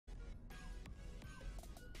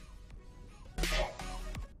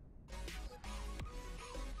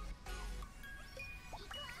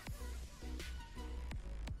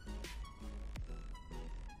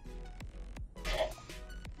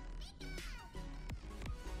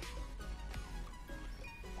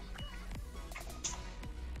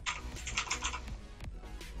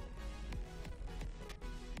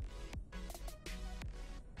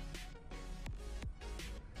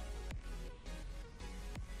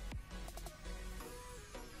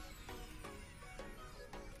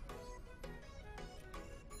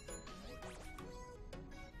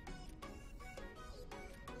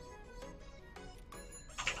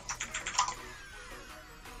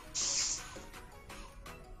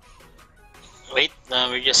Now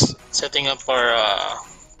we're just setting up our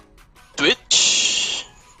Twitch.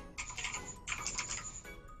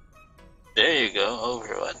 There you go,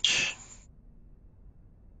 Overwatch.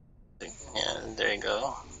 Yeah, there you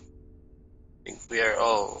go. I think we are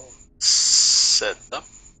all set up.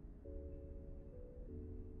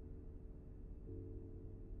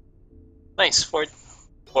 Nice, for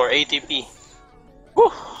ATP. Woo!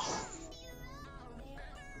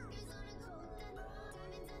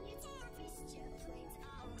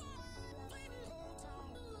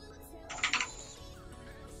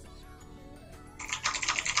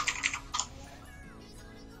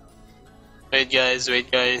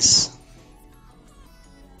 Wait guys.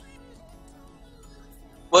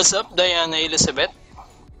 What's up, Diana Elizabeth?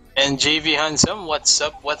 And JV Handsome, what's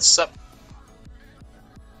up, what's up?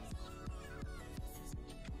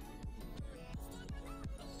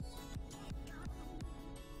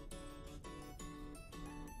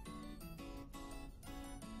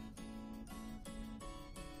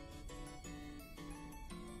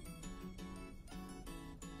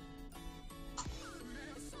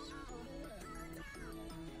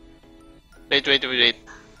 Wait.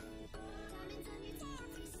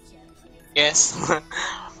 Yes.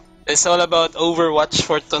 It's all about Overwatch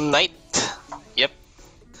for tonight. Yep.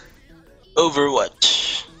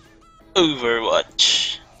 Overwatch.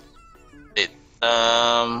 It,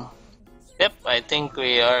 yep, I think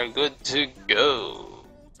we are good to go.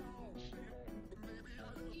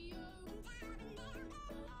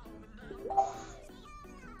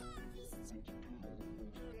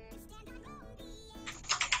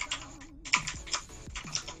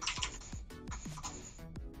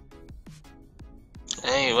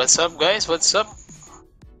 Hey, what's up guys? What's up?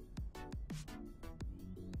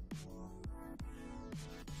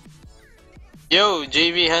 Yo,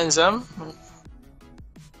 JV Handsome.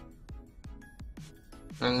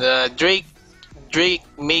 And Drake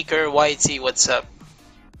Maker YT, what's up?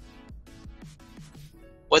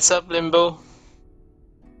 What's up, Limbo?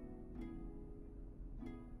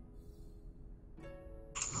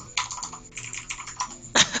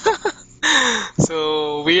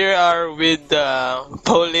 So we are with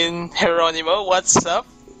Pauline Geronimo. What's up?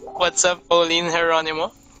 What's up, Pauline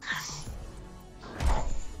Geronimo?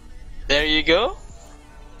 There you go.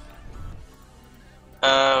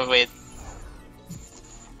 Wait.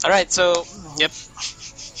 Alright, so yep.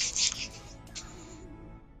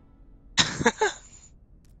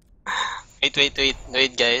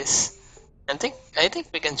 wait guys. I think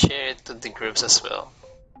we can share it to the groups as well.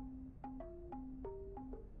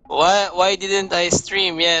 Why didn't I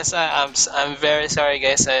stream? Yes, I'm very sorry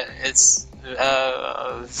guys. It's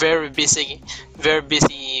very busy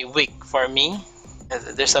week for me.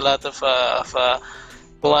 There's a lot of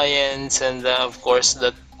clients and of course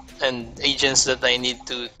and agents that I need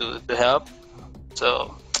to help.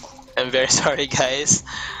 So I'm very sorry guys.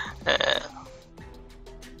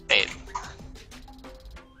 Wait.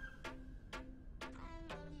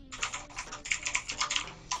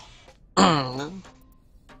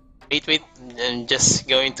 Wait, I'm just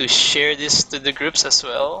going to share this to the groups as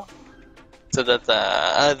well, so that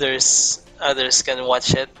others can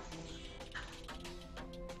watch it.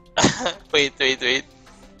 wait.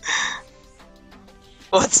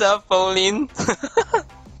 What's up, Pauline?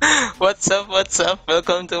 What's up?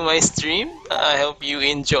 Welcome to my stream. I hope you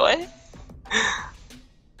enjoy.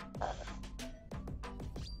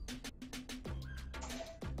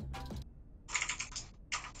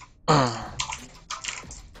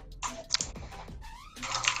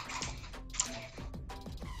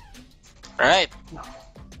 Right.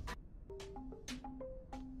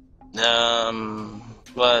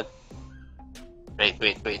 What?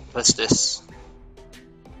 Wait. What's this?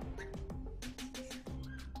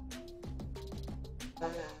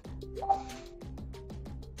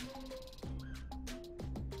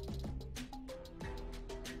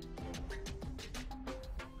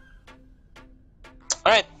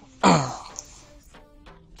 All right.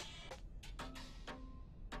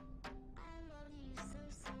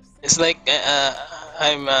 It's like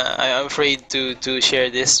I'm afraid to share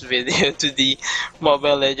this video to the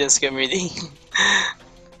Mobile Legends community.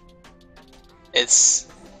 It's,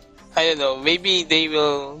 I don't know, maybe they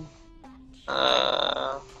will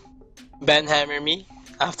banhammer me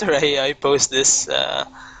after I post this.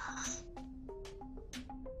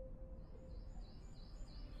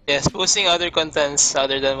 Yes, posting other contents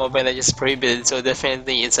other than Mobile Legends is prohibited, so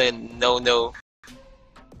definitely it's a no.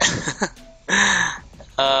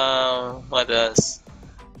 What else?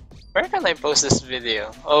 Where can I post this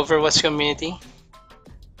video? Overwatch community?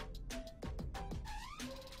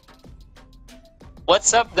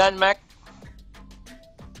 What's up, Dan Mac?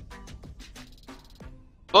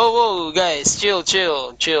 Whoa, whoa, guys, chill,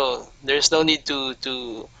 chill, chill. There's no need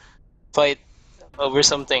to fight over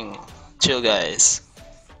something. Chill, guys.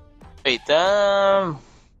 Wait,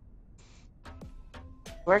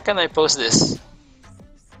 where can I post this?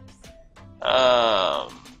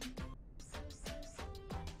 Um,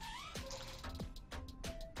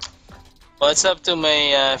 what's up to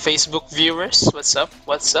my Facebook viewers? What's up?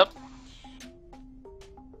 What's up?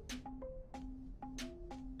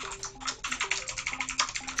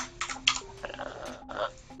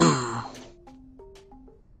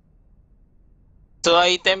 So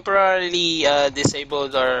I temporarily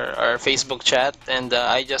disabled our Facebook chat, and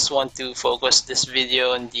I just want to focus this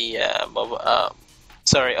video on the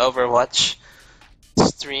sorry, Overwatch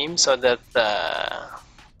stream, so that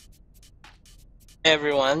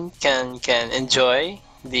everyone can enjoy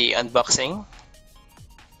the unboxing.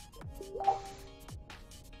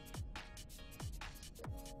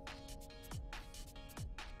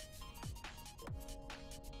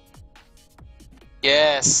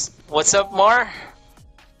 Yes. What's up, Mar?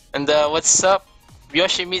 And what's up,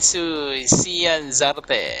 Yoshimitsu Sian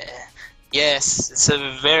Zarte? Yes, it's a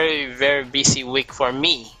very, very busy week for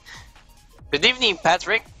me. Good evening,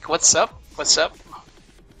 Patrick. What's up? What's up?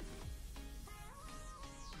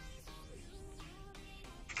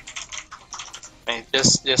 Right,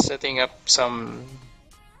 just setting up some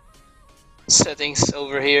settings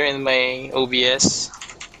over here in my OBS.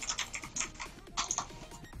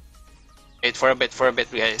 Wait for a bit,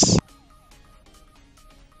 guys.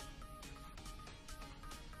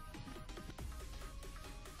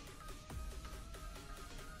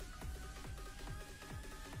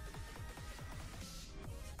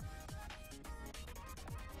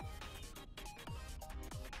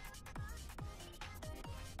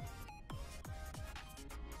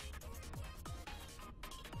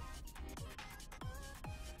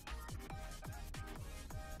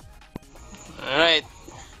 Alright.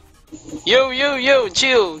 Yo,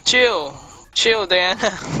 chill,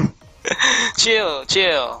 Diana.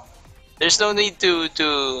 Chill. There's no need to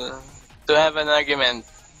have an argument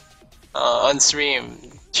on stream.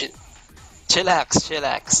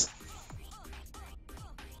 Chillax.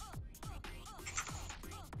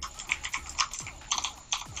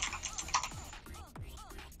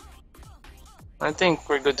 I think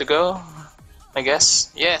we're good to go. I guess.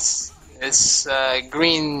 Yes, it's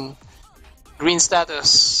green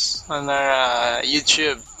status on our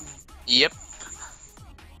YouTube. Yep.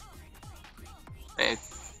 Right.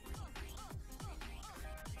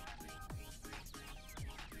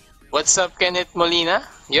 What's up, Kenneth Molina?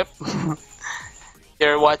 Yep.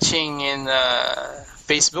 You're watching in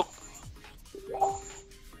Facebook.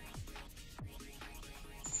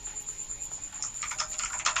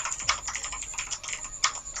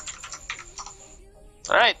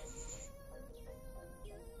 All right.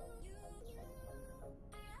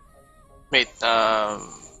 Wait.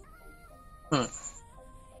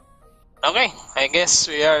 Okay. I guess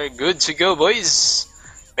we are good to go, boys.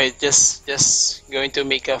 Wait, just going to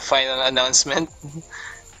make a final announcement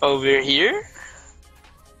over here.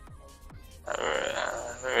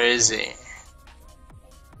 Where is he?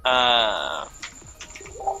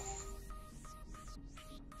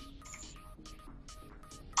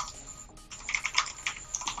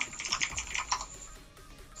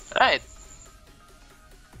 Right.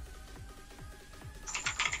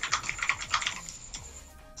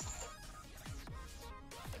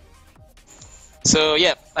 So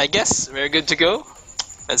yeah, I guess we're good to go.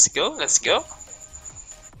 Let's go.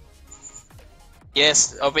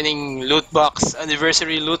 Yes, opening loot box,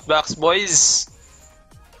 anniversary loot box, boys.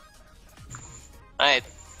 Alright.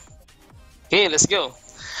 Okay, let's go.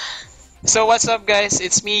 So what's up, guys?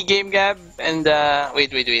 It's me, GameGab, and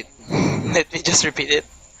wait. Let me just repeat it.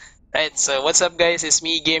 Right, so what's up, guys? It's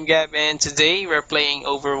me, GameGab, and today we're playing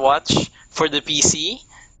Overwatch for the PC.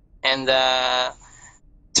 And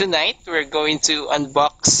tonight we're going to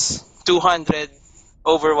unbox 200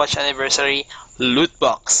 Overwatch anniversary loot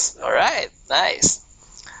box. All right, nice.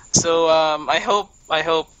 So I hope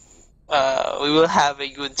we will have a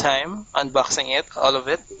good time unboxing it, all of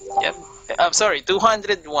it. Yep. I'm sorry,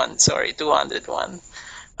 201. Sorry, 201.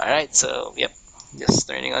 All right, so yep, just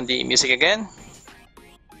turning on the music again.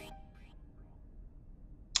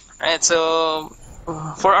 All right, so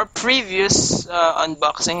for our previous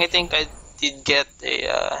unboxing, I think I did get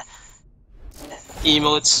a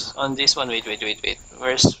emotes on this one. Wait.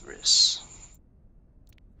 Where's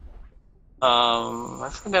I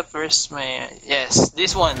forgot where's my yes,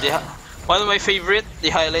 this one. One of my favorite, the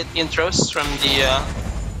highlight intros from the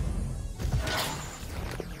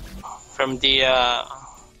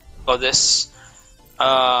this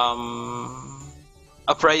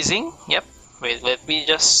Uprising. Yep. Wait, let me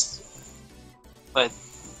just. But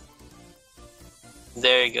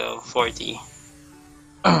there you go, 40.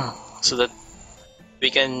 So that we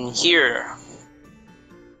can hear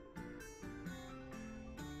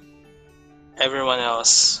everyone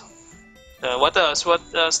else. What else? What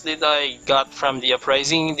else did I got from the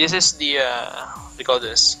uprising? This is the what do you call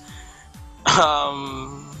this?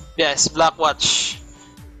 Yes, Blackwatch,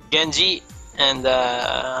 Genji, and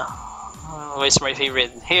where's my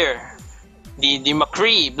favorite here? The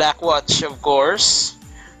McCree Blackwatch, of course,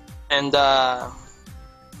 and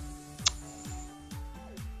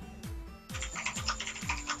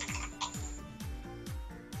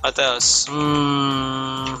what else?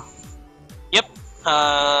 Yep.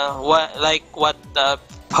 What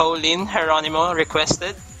Pauline Geronimo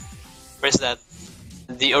requested. Where's that?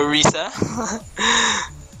 The Orisa.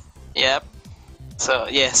 Yep. So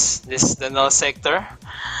yes, this is the null sector,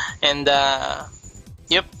 and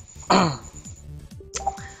yep.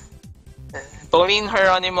 Pauline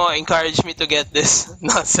Geronimo encouraged me to get this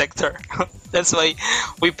null sector. That's why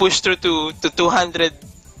we pushed through to 200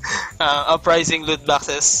 uprising loot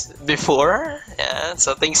boxes before. Yeah,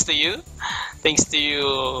 so thanks to you,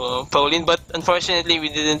 Pauline. But unfortunately, we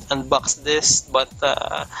didn't unbox this. But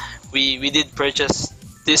we did purchase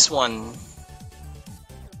this one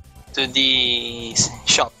to the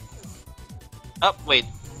shop. Oh wait,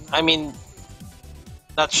 I mean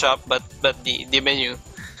not shop, but the menu.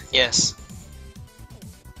 Yes.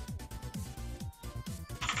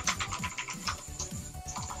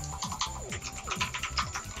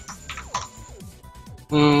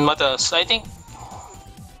 What else? I think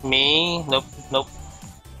me. Nope, nope.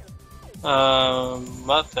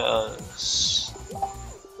 What else?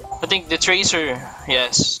 I think the tracer.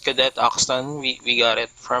 Yes, Cadet Oxton. We got it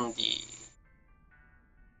from the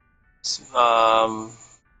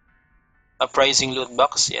uprising loot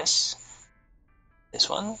box. Yes, this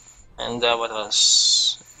one. And what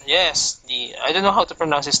else? Yes, the I don't know how to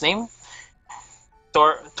pronounce his name.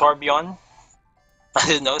 Torbjorn. I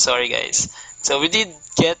don't know. Sorry, guys. So we did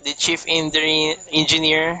get the chief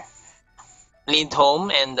engineer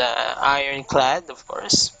Lindholm and Ironclad, of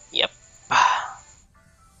course. Yep.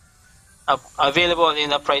 Available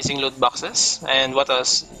in uprising loot boxes. And what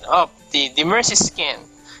else? Oh, the Mercy skin.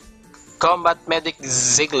 Combat Medic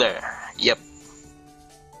Ziggler. Yep.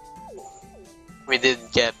 We did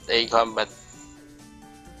get a Combat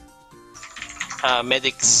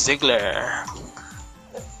Medic Ziggler.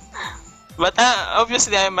 But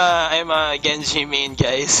obviously I'm a Genji main,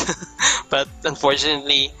 guys. But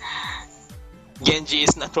unfortunately, Genji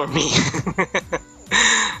is not for me.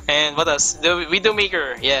 And what else? The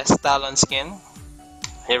Widowmaker, yes, Talon skin.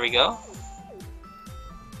 Here we go.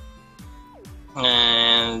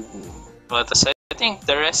 And what else? I think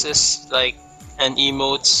the rest is like an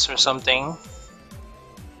emotes or something.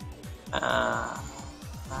 I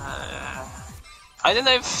don't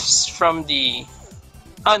know if it's from the.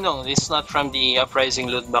 Oh no, it's not from the uprising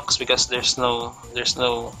loot box because there's no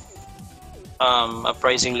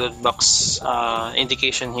uprising loot box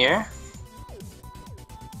indication here.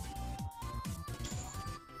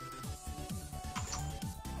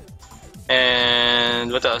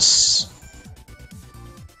 And what else?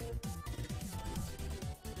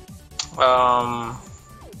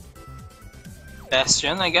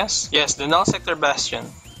 Bastion, I guess. Yes, the null sector Bastion.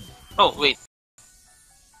 Oh wait,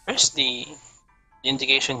 where's the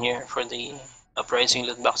indication here for the uprising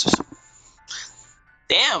loot boxes?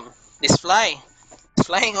 Damn, this fly is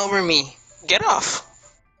flying over me. Get off,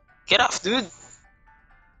 dude.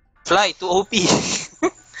 Fly to OP.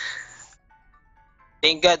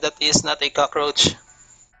 Thank God that is not a cockroach.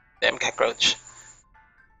 Damn cockroach.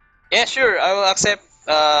 Yeah, sure. I will accept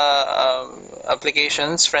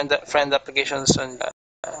applications, friend applications, and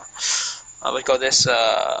what we call this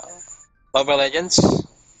Mobile Legends.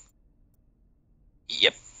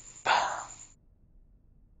 Yep.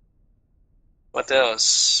 What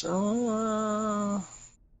else?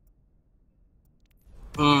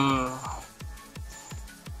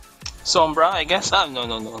 Sombra, I guess. Ah,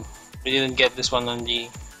 no. We didn't get this one on the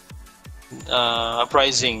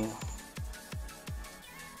uprising.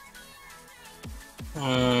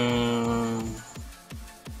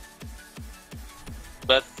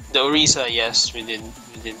 But the Orisa, yes, we did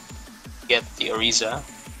get the Orisa.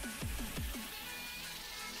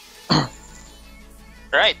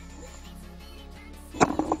 Right.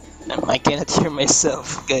 I cannot hear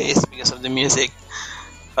myself, guys, because of the music.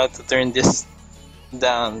 How to turn this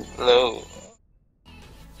down low.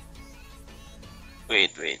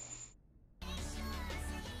 Wait.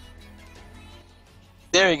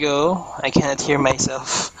 There we go. I cannot hear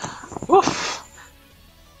myself. Woof.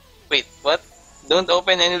 Don't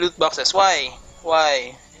open any loot boxes. Why?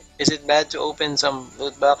 Why? Is it bad to open some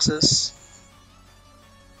loot boxes?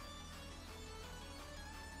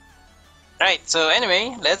 Right, so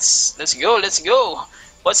anyway, let's go, let's go.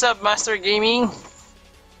 What's up, Master Gaming?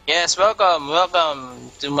 Yes, welcome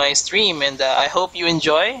to my stream, and I hope you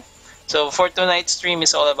enjoy. So for tonight's stream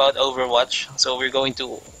is all about Overwatch. So we're going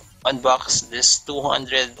to unbox this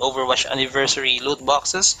 200 Overwatch anniversary loot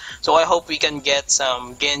boxes. So I hope we can get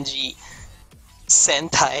some Genji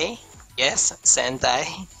Sentai. Yes,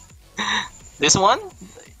 Sentai. This one?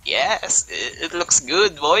 Yes, it looks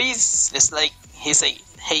good, boys. It's like he's a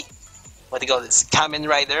hey, what do you call this? Kamen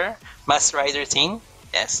Rider, Mask Rider thing.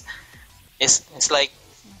 Yes, it's like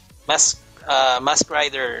Mask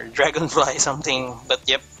Rider, Dragonfly something. But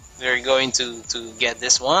yep, we're going to get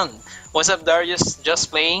this one. What's up, Darius?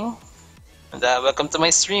 Just playing. And welcome to my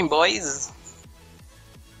stream, boys.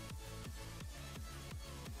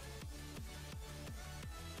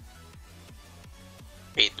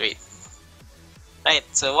 Wait. Right.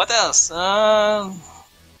 So what else? For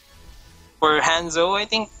Hanzo, I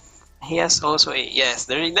think he has also a yes.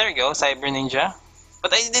 There you go, Cyber Ninja.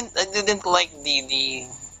 But I didn't like the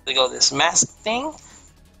they call this mask thing.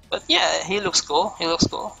 But yeah, he looks cool. He looks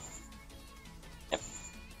cool. Yep.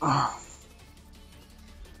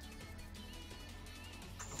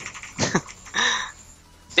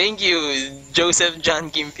 Thank you, Joseph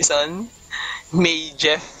John Kimpison. May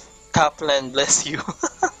Jeff Kaplan bless you.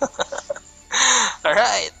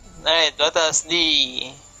 Alright. What else?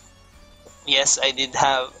 Yes, I did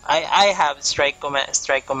have. I have Strike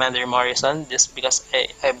Commander Morrison just because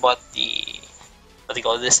I bought the what do you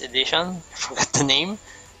call this edition? I forgot the name.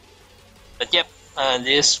 But yep,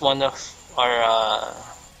 this is one of our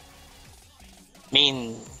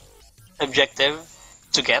main objective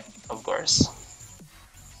to get, of course.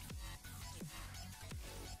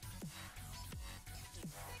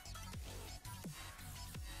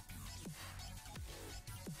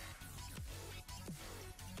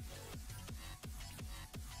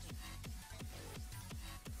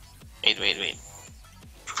 Wait.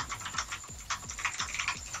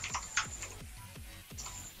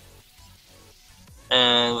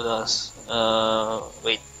 And what else?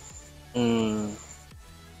 Wait.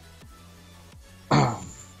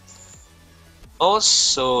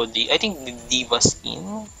 Also, I think the Diva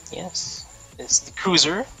skin. Yes, it's the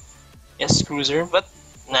Cruiser. Yes, Cruiser. But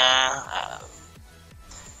nah,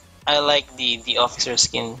 I like the Officer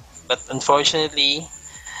skin. But unfortunately,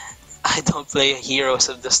 I don't play Heroes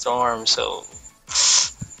of the Storm. So,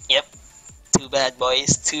 yep. Too bad,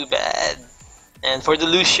 boys. Too bad. And for the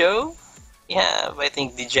Lucio, yeah, I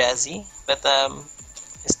think the Jazzy. But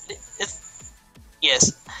it's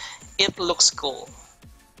yes, it looks cool.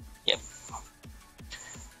 Yep.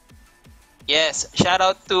 Yes. Shout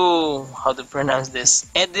out to how to pronounce this,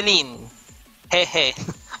 Edeline. Hey.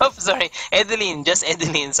 Oh, sorry, Edeline. Just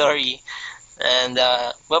Edeline. Sorry. And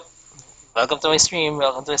well, welcome to my stream.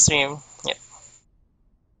 Welcome to my stream. Yep.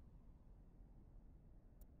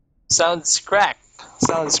 Sounds crack.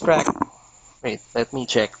 Sounds crack. Wait, let me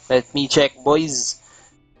check. Let me check, boys.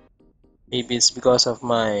 Maybe it's because of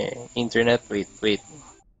my internet. Wait.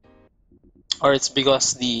 Or it's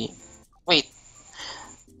because the... Wait.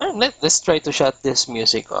 Let's try to shut this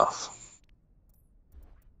music off.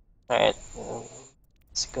 Alright.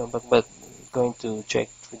 Let's go back, but going to check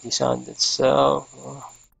for the sound itself.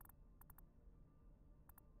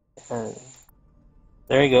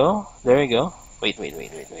 There you go. Wait.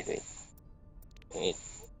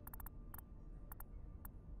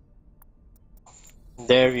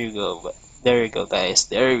 There you go. There you go, guys.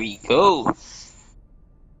 There we go.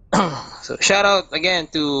 So shout out again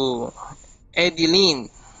to Eddie Lin.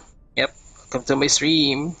 Yep, come to my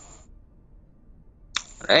stream.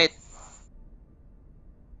 Right.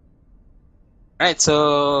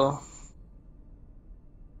 So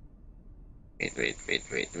wait.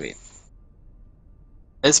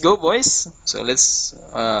 Let's go, boys. So let's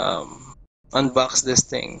unbox this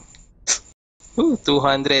thing. Ooh,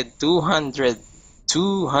 200.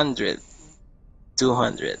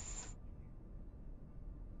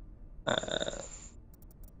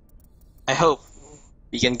 I hope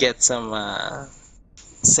we can get some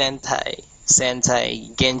Sentai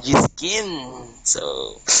Genji skin.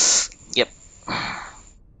 So, yep.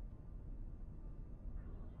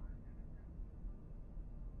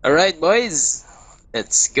 All right, boys.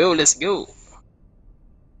 Let's go.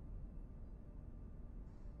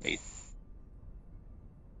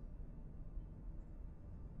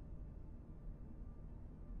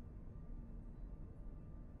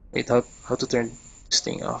 Wait, how to turn this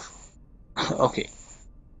thing off? Okay.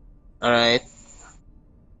 All right.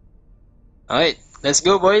 Alright, let's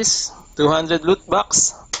go, boys. 200 loot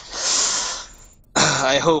box.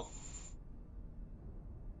 I hope.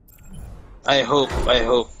 I hope.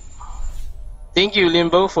 Thank you,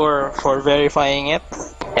 Limbo, for verifying it.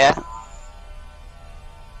 Yeah.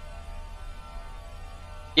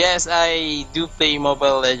 Yes, I do play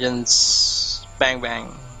Mobile Legends. Bang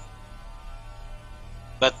bang.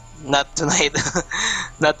 But not tonight.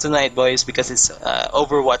 Not tonight, boys, because it's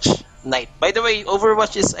Overwatch night. By the way,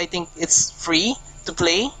 Overwatch is, I think it's free to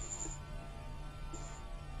play.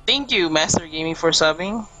 Thank you, Master Gaming, for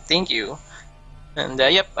subbing. Thank you. And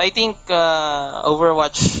yep, I think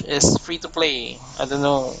Overwatch is free to play. I don't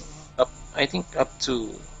know. I think up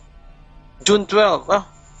to June 12,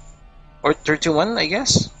 or 31, I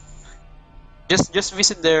guess. Just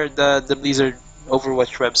visit the Blizzard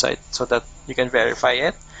Overwatch website so that you can verify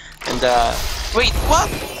it. And wait, what?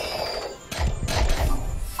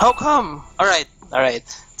 How come? All right.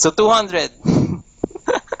 So 200.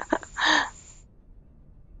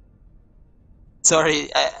 Sorry,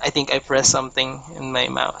 I think I pressed something in my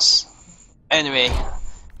mouse. Anyway.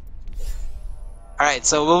 Alright,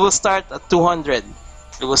 so we will start at 200.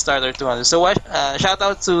 We will start at 200. So what? Shout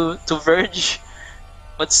out to Verge.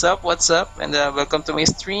 What's up? And welcome to my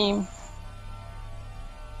stream.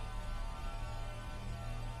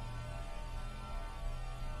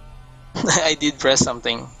 I did press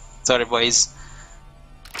something. Sorry, boys.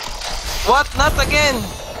 What? Not again!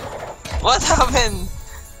 What happened?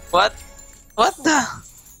 What the?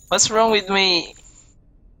 What's wrong with my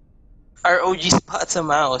ROG spots a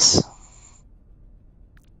mouse?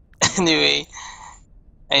 Anyway,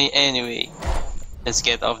 let's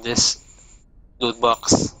get off this loot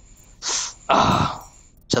box.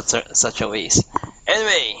 Such a waste.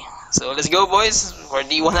 Anyway, so let's go, boys, for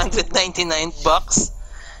the 199 bucks.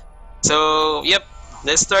 So yep,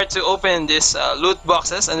 let's start to open this loot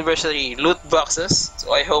boxes, anniversary loot boxes.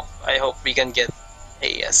 So I hope we can get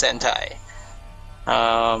a Sentai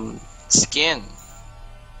skin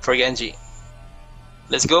for Genji.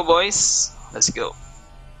 Let's go, boys. Let's go.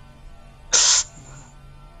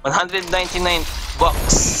 199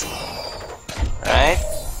 bucks. Alright.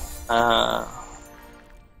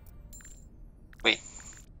 Wait.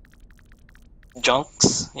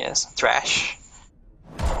 Junks. Yes. Trash.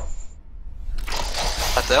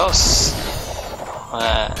 What else?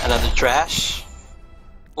 Another trash.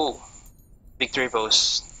 Ooh. Victory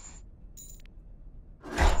pose.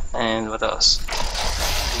 And what else?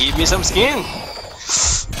 Give me some skin!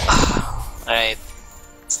 Alright.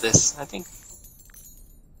 What's this? I think...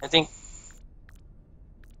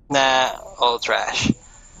 Nah, all trash.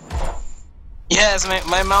 Yes,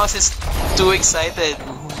 my mouse is too excited.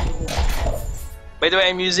 By the way,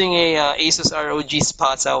 I'm using a Asus ROG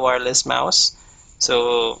Spatza wireless mouse.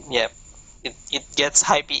 So, yeah, it gets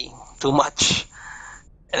hypey too much.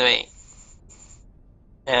 Anyway.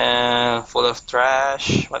 Full of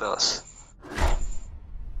trash. What else?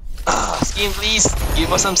 Skin, please!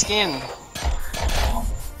 Give us some skin!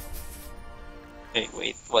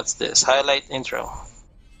 Wait, what's this? Highlight intro.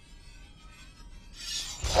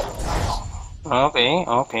 Okay,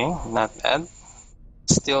 not bad.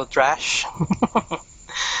 Still trash.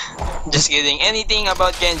 Just kidding. Anything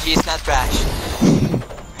about Genji is not trash.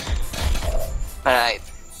 Alright.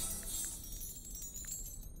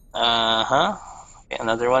 Okay,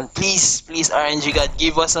 another one. Please, RNG God,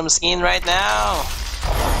 give us some skin right now.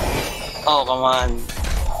 Oh, come on.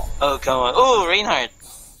 Oh, Reinhardt.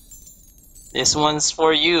 This one's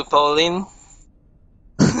for you, Pauline.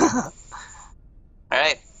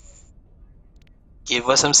 Alright. Give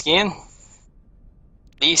us some skin.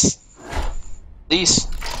 Please.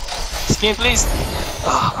 Skin, please.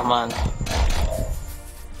 Oh, come on.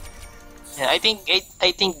 Yeah, I think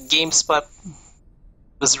GameSpot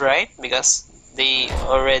was right because they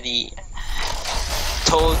already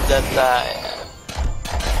told that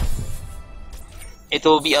it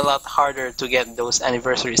will be a lot harder to get those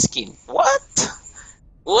anniversary skin. What?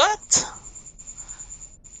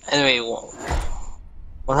 Anyway,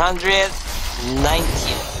 190th.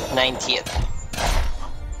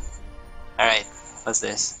 Alright, what's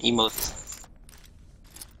this? Emote.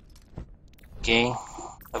 Okay,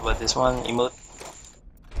 how about this one? Emote.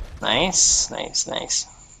 Nice.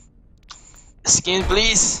 Skin,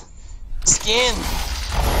 please! Skin!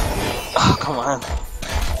 Oh, come on.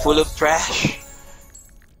 Full of trash.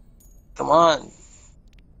 Come on.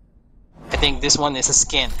 I think this one is a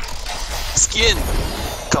skin. Skin!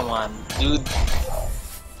 Come on, dude.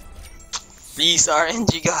 Please,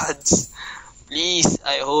 RNG gods. Please,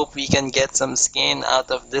 I hope we can get some skin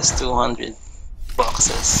out of this 200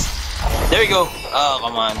 boxes. There we go. Oh,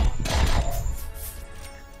 come on.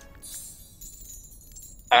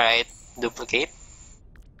 Alright, duplicate.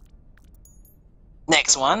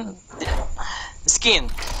 Next one. Skin.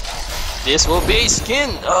 This will be skin.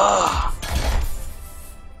 Oh,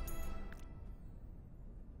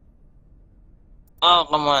 oh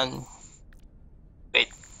come on. Wait.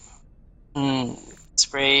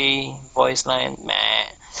 Spray, voice line, meh.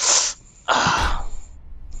 Ah.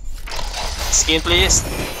 Skin, please.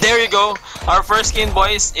 There you go. Our first skin,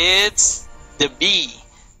 boys. It's the bee.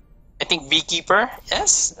 I think beekeeper.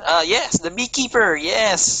 Yes. Yes, the beekeeper.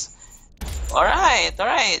 Yes. All right. All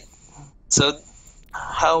right. So,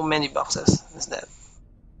 how many boxes is that?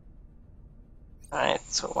 All right.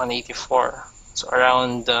 So 184. So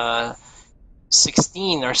around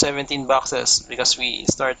 16 or 17 boxes because we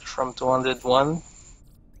start from 201.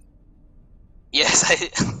 Yes,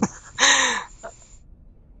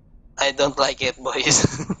 I don't like it, boys.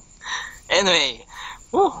 Anyway,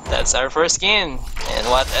 whew, that's our first skin. And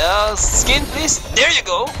what else? Skin, please. There you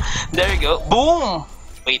go. There you go. Boom.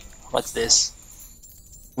 Wait, what's this?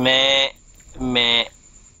 Meh, meh,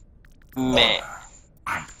 meh.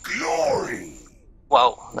 Glory.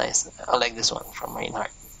 Wow, nice. I like this one from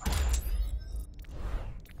Reinhardt.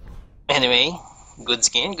 Anyway, good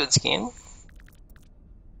skin, good skin.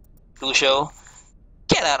 Lucio,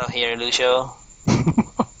 get out of here, Lucio.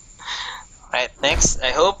 Right, next.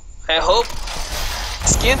 I hope.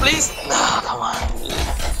 Skin, please. No, come on, dude.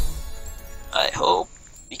 I hope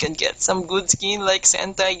we can get some good skin like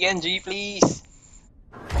Sentai Genji, please.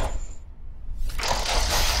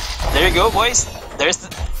 There you go, boys. There's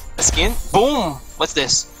the skin. Boom. What's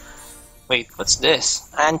this? Wait, what's this?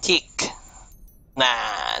 Antique.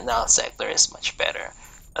 Nah, no, sector is much better.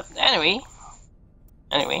 But anyway,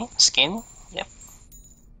 skin. Yep.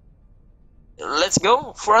 Let's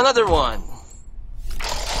go for another one.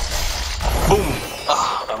 Boom.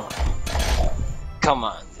 Oh, come on. Come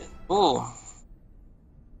on. Ooh.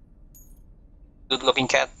 Good looking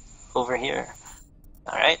cat over here.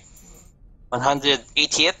 Alright.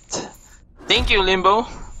 180th. Thank you, Limbo.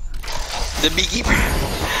 The beekeeper.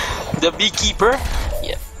 The beekeeper.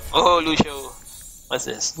 Yeah. Oh, Lucio. What's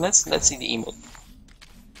this? Let's see the emote.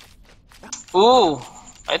 Ooh.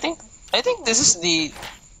 I think this is the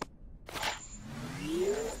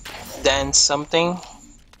dance something.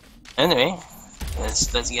 Anyway, let's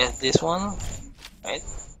get this one. Right.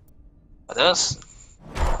 What else?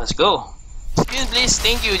 Let's go. Skin, please.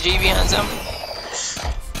 Thank you, JV Handsome.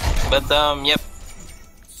 But yep.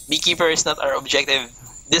 Beekeeper is not our objective.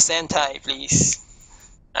 This Sentai, please.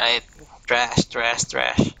 Right. Trash.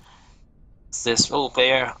 What's this? Oh,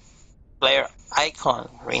 player icon.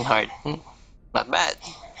 Reinhardt. Not bad.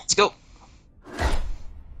 Let's go.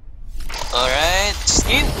 Alright.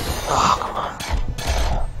 Skin. Oh, come on.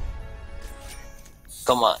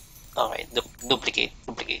 Come on. Alright. Duplicate.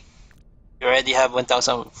 You already have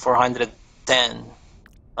 1,410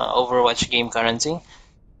 Overwatch game currency.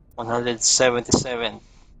 177.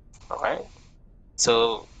 Alright.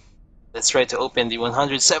 So let's try to open the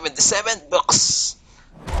 177 box.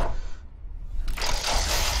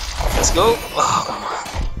 Let's go. Oh, come on.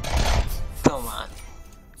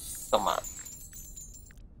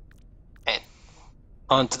 And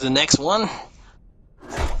on to the next one.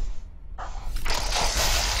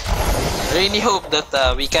 I really hope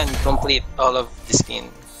that we can complete all of the skin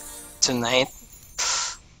tonight.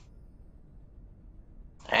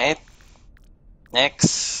 Alright.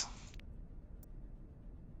 Next.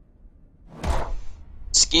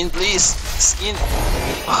 Skin, please. Skin.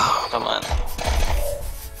 Oh, come on.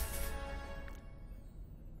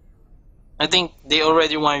 I think they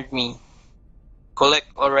already warned me. Collect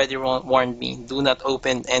already warned me. Do not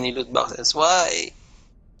open any loot boxes. Why?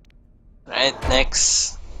 Right,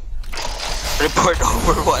 next. Report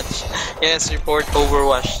Overwatch. Yes, report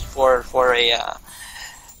Overwatch for a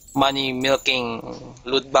money milking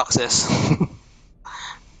loot boxes.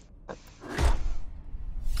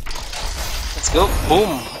 Let's go.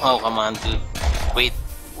 Boom. Oh, come on, dude. Wait,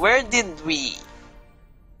 where did we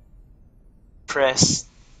press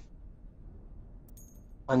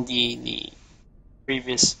on the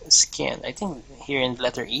previous skin? I think here in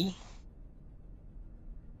letter E.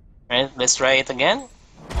 Right, let's try it again.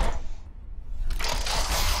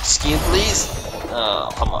 Skin, please. Oh,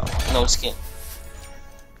 come on. No skin.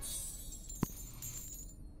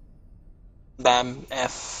 Bam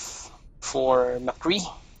F for McCree.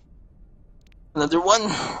 Another one.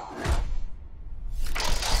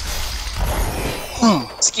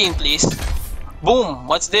 Skin, please. Boom.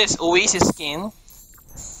 What's this? Oasis skin.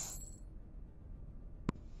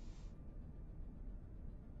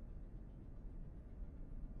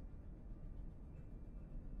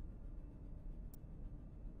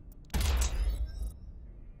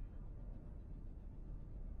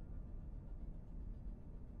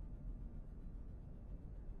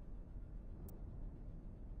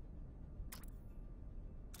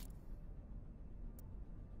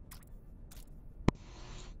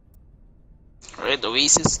 Alright,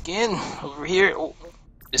 Oasis skin over here. Oh,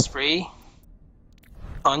 display,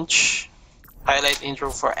 punch, highlight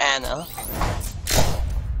intro for Anna.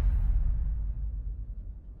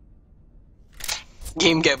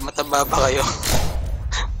 GameGab, mataba ba kayo?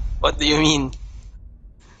 What do you mean?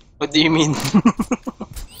 What do you mean?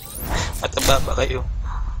 Mataba ba kayo?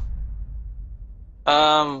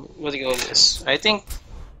 What do you call this? I think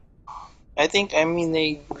I'm in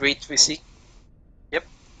a great physique. Yep.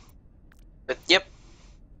 But yep,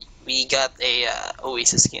 we got a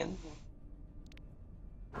Oasis skin.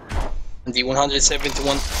 And the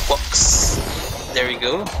 171 bucks. There we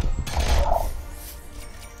go.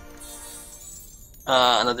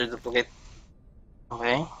 Another duplicate.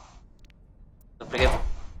 Okay. Duplicate.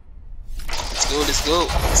 Let's go.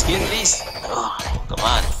 Skin, please. Oh, come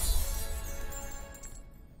on.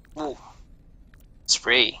 Ooh.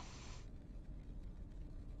 Spray.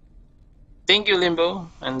 Thank you, Limbo.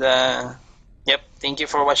 And, yep, thank you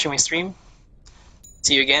for watching my stream.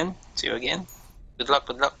 See you again. Good luck.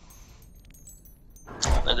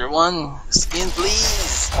 Another one. Skin,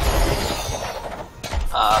 please.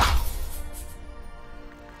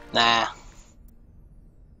 Nah.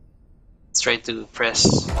 Let's try to press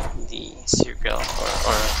the circle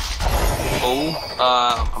or O.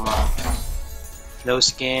 Come on. No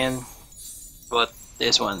skin. But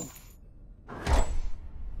this one.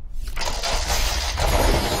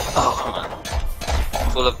 Oh, come on.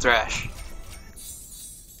 Full of trash.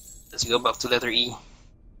 Let's go back to letter E.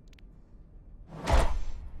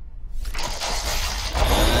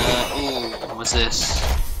 Ooh, what's this?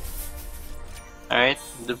 Alright,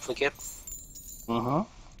 duplicate.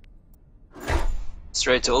 Let's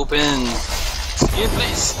try to open. Skin,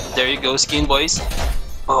 please. There you go, skin, boys.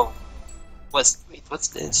 Oh, what's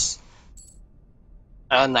this?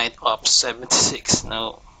 Night Ops 76.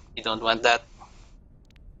 No, you don't want that.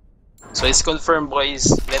 So it's confirmed, boys.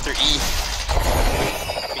 Letter E.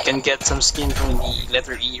 We can get some skin from the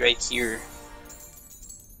letter E right here.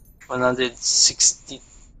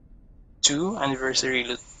 162 anniversary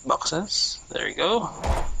loot boxes. There you go.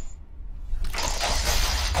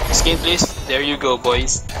 Skin, please. There you go,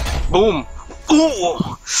 boys. Boom.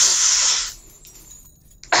 Ooh.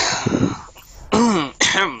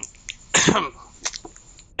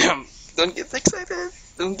 Don't get excited.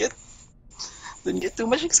 Don't get too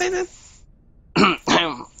much excited.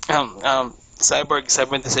 Cyborg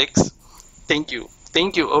 76. Thank you,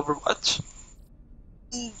 Overwatch.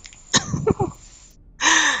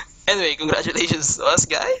 Anyway, congratulations to us,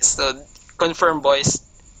 guys. So confirm, boys.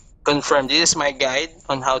 Confirm. This is my guide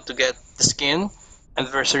on how to get the skin,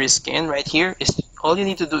 anniversary skin. Right here is all you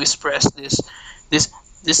need to do is press this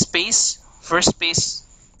space, first space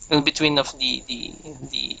in between of the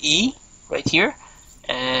E right here,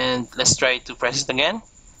 and let's try to press it again.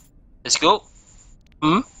 Let's go.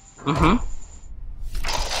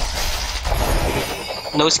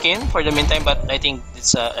 No skin for the meantime, but I think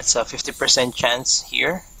it's a 50% chance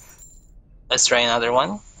here. Let's try another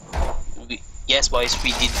one. Yes, boys,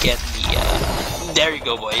 we did get the. There you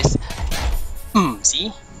go, boys.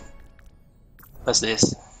 See? What's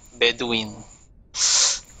this? Bedouin.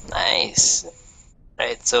 Nice.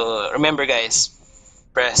 Right. So remember, guys,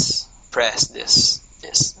 press this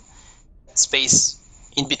space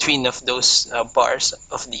in between of those bars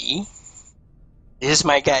of the E. This is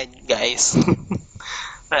my guide, guys.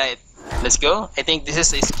 Right. Let's go. I think this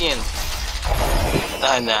is a skin.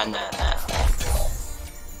 Nah.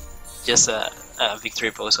 Just a victory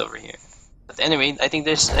pose over here. But anyway, I think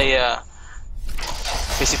there's a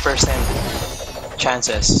 50%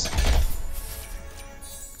 chances,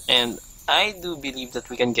 and I do believe that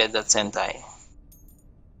we can get that Sentai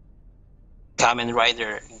Kamen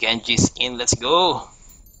Rider Genji skin. Let's go.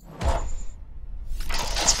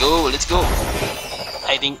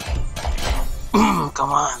 I think. Come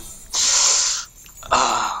on.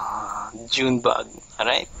 Junebug. All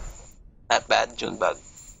right. Not bad, Junebug.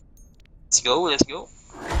 Let's go. Let's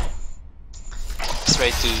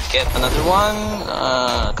try to get another one.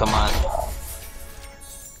 Come on.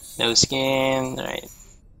 No skin. Alright.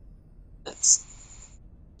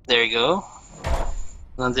 There you go.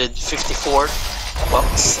 154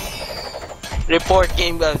 bucks. Report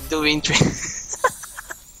GameGab doing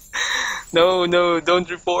No, don't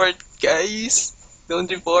report, guys. Don't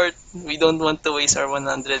report. We don't want to waste our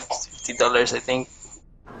 $150, I think.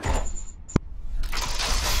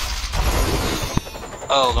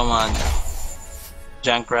 Oh, come on.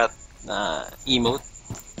 Junkrat emote.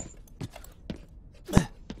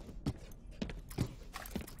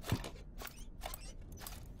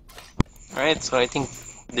 Alright, so I think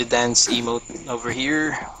the dance emote over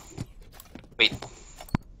here. Wait.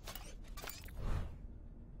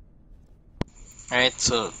 Alright,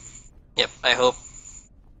 so yep, I hope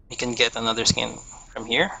we can get another skin from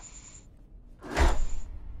here.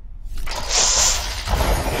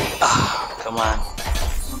 Ah, come on.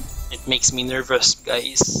 It makes me nervous,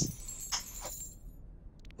 guys.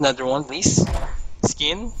 Another one, please.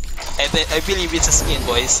 Skin. I believe it's a skin,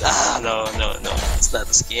 boys. Ah, no, it's not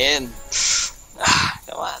a skin. Ah,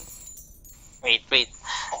 come on. Wait.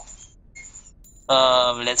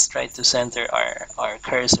 Let's try to center our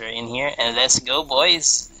cursor in here, and let's go,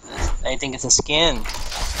 boys. I think it's a skin.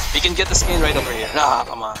 We can get the skin right over here. Ah,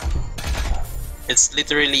 come on. It's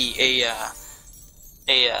literally a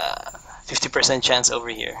 50% chance over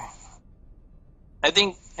here. I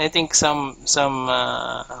think some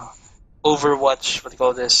Overwatch, what do you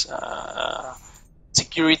call this,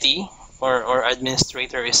 security or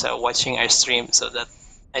administrator is watching our stream, so that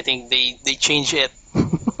I think they change it.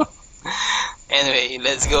 Anyway,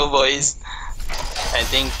 let's go, boys. I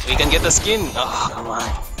think we can get the skin. Oh, come on.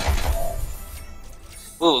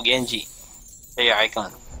 Ooh, Genji. Player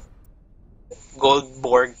icon.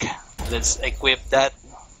 Goldborg. Let's equip that.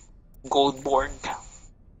 Goldborg.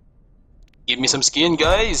 Give me some skin,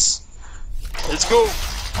 guys. Let's go.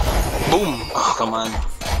 Boom. Oh, come on.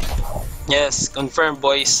 Yes, confirm,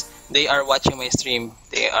 boys. They are watching my stream.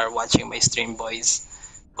 They are watching my stream, boys.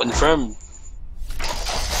 Confirmed.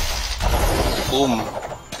 Boom.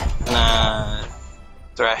 Nah.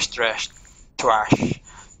 Trash.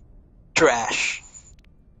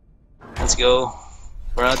 Let's go.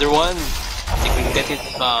 For another one. I think we can get it.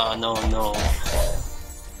 Oh, no.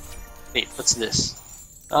 Wait, what's this?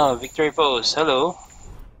 Oh, victory pose. Hello.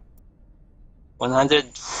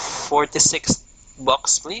 146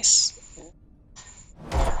 bucks, please.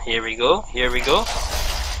 Here we go.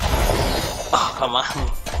 Oh, come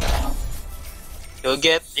on. You'll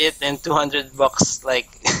get it in 200 bucks, like.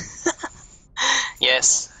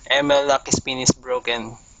 Yes, ML Lucky Spin is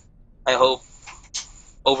broken. I hope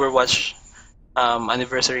Overwatch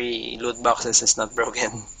anniversary loot boxes is not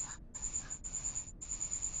broken.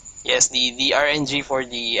 Yes, the RNG for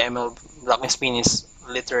the ML Lucky Spin is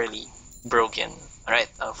literally broken. Alright,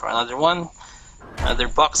 for another one. Another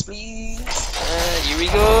box, please. Here we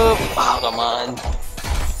go. Oh,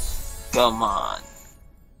 come on.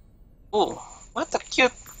 Oh, what a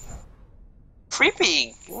cute free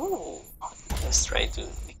pig. Ooh. Let's try to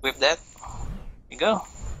equip that. Here we go.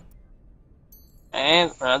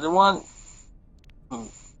 And another one.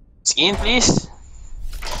 Skin, please.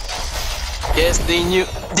 Yes, they knew.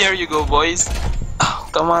 There you go, boys. Oh,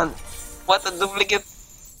 come on. What a duplicate.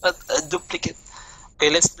 Okay,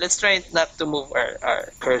 let's try not to move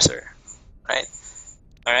our cursor.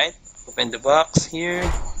 Alright. Open the box here.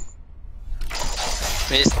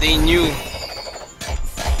 Yes, they knew.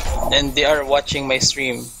 And they are watching my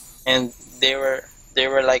stream. And they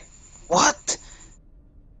were like, what?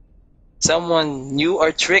 Someone knew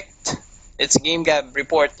or tricked. It's GameGab.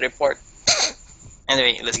 Report.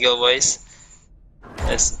 Anyway, let's go, boys.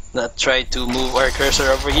 Let's not try to move our cursor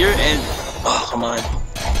over here and oh, come on.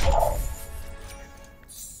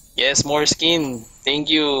 Yes, more skin. Thank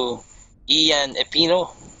you, Ian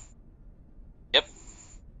Epino. Yep.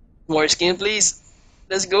 More skin, please.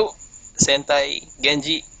 Let's go. Sentai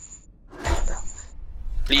Genji.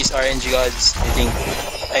 Please, RNG gods.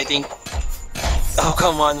 I think. Oh,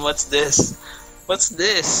 come on. What's this?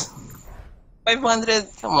 500?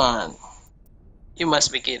 Come on. You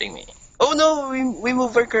must be kidding me. Oh no, we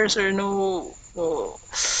move our cursor. No. Oh,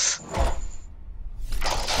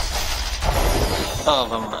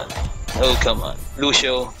 come on.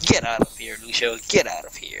 Lucio, get out of here. Get out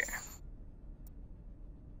of here.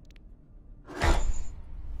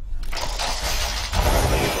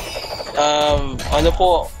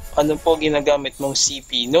 Ano po ginagamit mong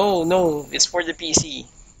CP? No, it's for the PC.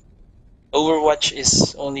 Overwatch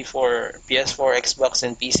is only for PS4, Xbox,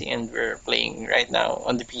 and PC, and we're playing right now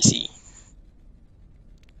on the PC.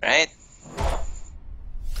 Right?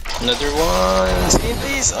 Another one. Skin,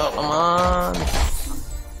 please. Oh, come on.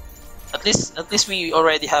 At least we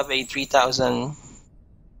already have a 3,000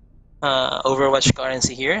 Overwatch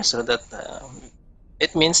currency here, so that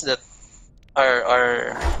it means that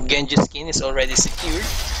our Genji skin is already secured.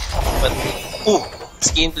 But ooh,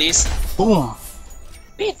 skin, please. Boom.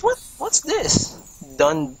 Wait, what's this?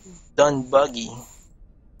 Done buggy.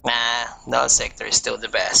 Nah, Null Sector is still the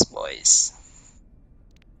best, boys.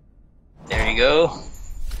 There you go.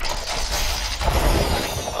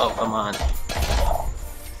 Oh, come on.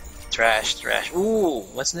 Trash. Ooh,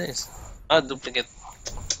 what's this? Ah, duplicate.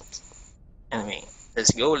 Anyway,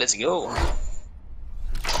 let's go.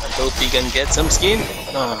 I hope we can get some skin.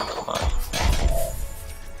 Oh,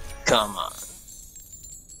 come on.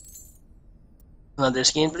 Another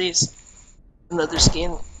skin, please. Another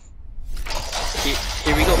skin.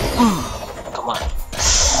 Here we go. Come on.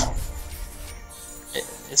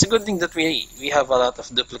 It's a good thing that we have a lot of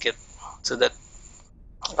duplicate, so that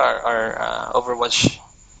our Overwatch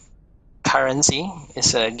currency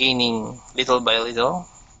is gaining little by little.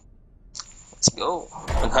 Let's go.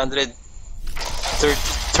 133rd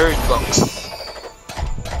box.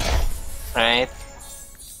 Right.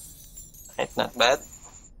 Right, not bad.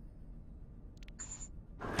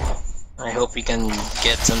 I hope we can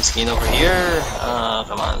get some skin over here.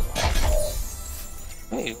 Come on.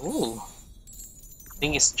 Hey, ooh. I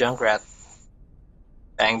think it's Junkrat.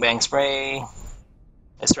 Bang bang spray.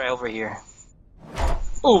 Let's try over here.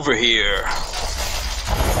 Over here.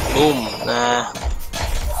 Boom. Nah.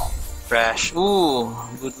 Trash. Ooh,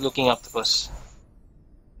 good looking octopus.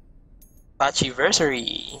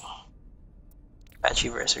 Patchiversary.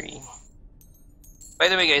 Patchiversary. By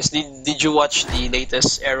the way, guys, did you watch the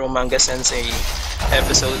latest Arrow Manga Sensei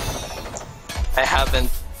episode? I haven't.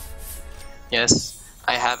 Yes,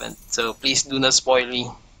 I haven't. So please do not spoil me.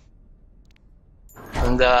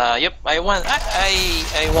 And yep, I want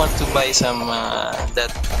to buy some that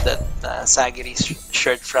Sagiri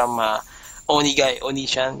shirt from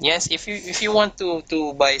Oni-chan. Yes, if you want to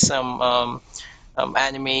buy some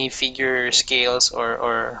anime figure scales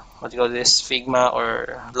or what do you call this, Figma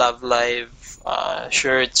or Love Live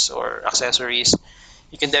shirts or accessories,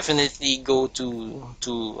 you can definitely go to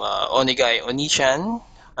Oni-chan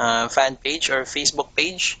fan page or Facebook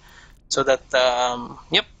page, so that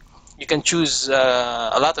yep, you can choose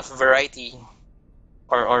a lot of variety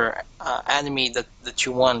or anime that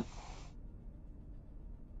you want,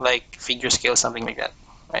 like figure scale, something like that,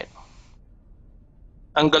 right?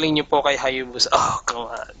 Ang galing niyo po kay Hayubus. Oh, come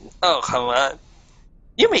on. Oh, come on.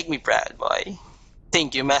 You make me proud, boy.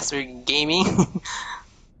 Thank you, Master Gaming.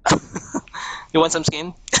 You want some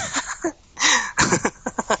skin?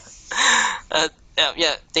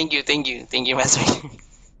 Yeah, thank you, Master Gaming.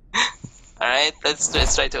 Alright,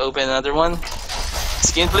 let's try to open another one.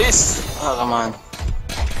 Skin, please. Oh, come on.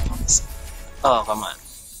 Oh, come on.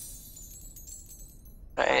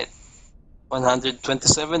 Alright.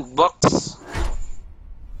 127 bucks.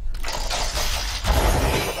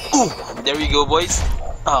 Ooh, there we go, boys.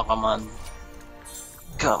 Oh, come on.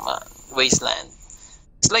 Come on. Wasteland.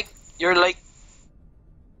 It's like you're like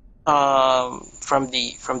from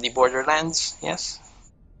the Borderlands, yes?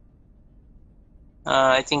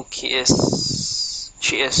 I think she is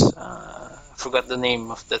forgot the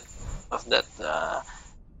name of that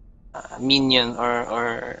minion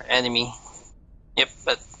or enemy. Yep,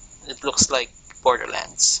 but it looks like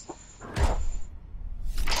Borderlands.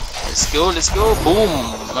 Let's go, boom!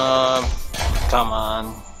 Come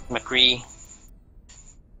on, McCree.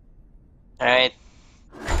 Alright.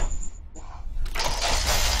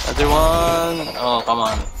 Another one. Oh, come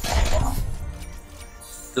on.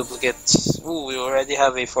 Duplicates. Ooh, we already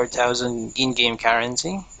have a 4,000 in-game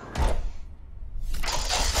currency.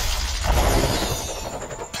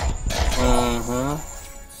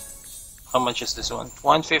 How much is this one?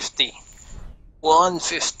 150.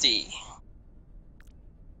 150.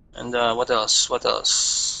 And what else? What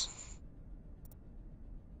else?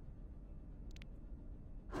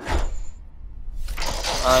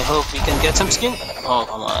 I hope we can get some skin. Oh,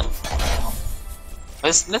 come on.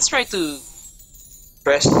 Let's try to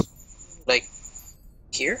press like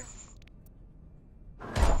here.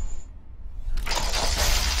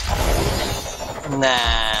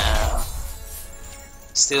 Nah.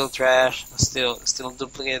 Still trash. Still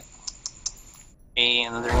duplicate. Okay,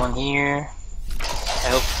 another one here. I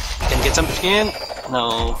hope we can get some skin.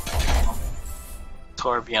 No.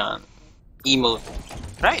 Torbjorn. Emote.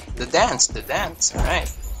 Right, the dance.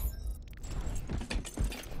 Alright.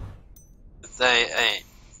 But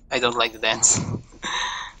I don't like the dance.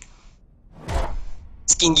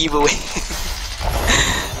 Skin giveaway.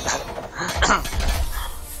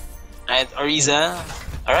 Alright, Oriza.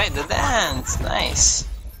 Alright, the dance. Nice.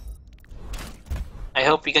 I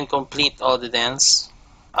hope we can complete all the dance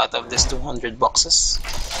out of this 200 boxes.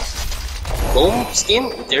 Boom,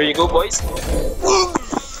 skin. There you go, boys.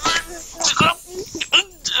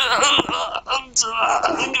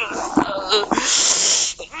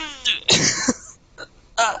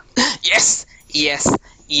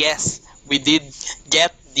 Yes. We did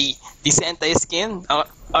get the Sentai skin.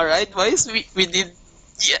 Alright, boys. We did.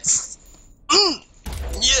 Yes.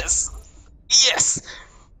 Yes.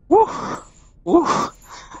 Woo.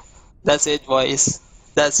 That's it, boys.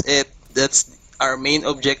 That's it. That's our main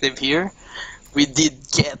objective here. We did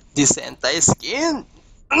get the Sentai skin.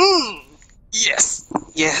 Yes.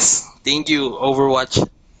 Thank you, Overwatch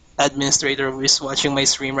administrator who is watching my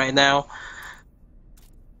stream right now.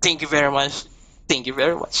 Thank you very much. Thank you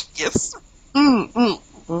very much. Yes.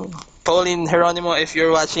 Pauline Geronimo, if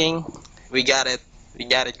you're watching, we got it. We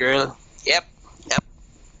got it, girl. Yep. Yep.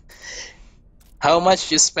 How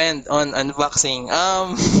much you spend on unboxing?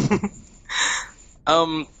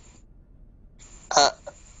 Um. Uh,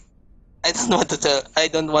 I don't want to tell. I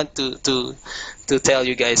don't want to tell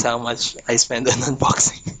you guys how much I spend on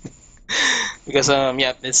unboxing because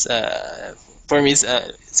yeah, it's for me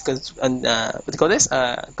what do you call this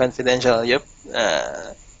confidential. Yep.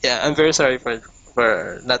 Yeah, I'm very sorry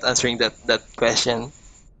for not answering that question,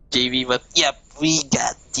 JV. But yep, we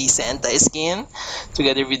got the Santa skin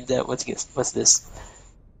together with the what's this?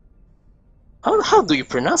 How do you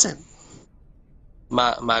pronounce it?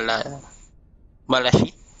 Mala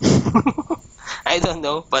Malashit. I don't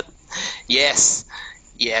know, but yes,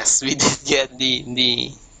 yes, we did get the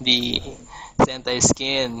Sentai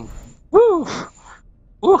skin. Woo,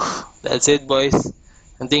 woo. That's it, boys.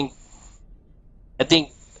 I think I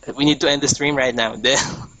think we need to end the stream right now. Then,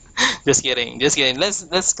 just kidding, just kidding.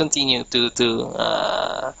 Let's continue to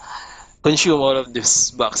consume all of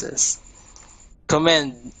these boxes.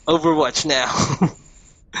 Comment Overwatch now.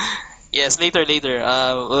 Yes, later.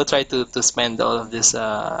 We'll try to spend all of this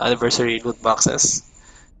anniversary loot boxes.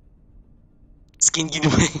 Skin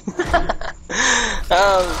giveaway.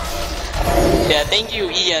 um, yeah, thank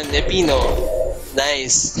you, Ian Epino.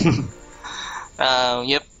 Nice.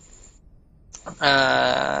 Yep.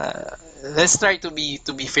 Let's try to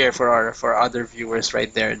be fair for other viewers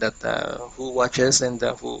right there that who watches and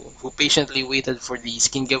who patiently waited for the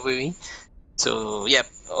skin giveaway. So yep,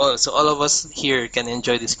 so all of us here can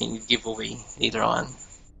enjoy the skin giveaway later on,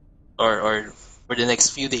 or for the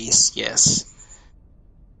next few days. Yes.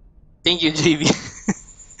 Thank you, JB.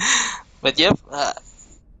 But yep,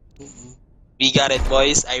 we got it,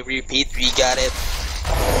 boys. I repeat, we got it.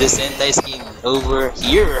 The Sentai skin over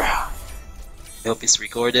here. I hope it's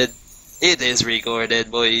recorded. It is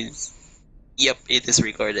recorded, boys. Yep, it is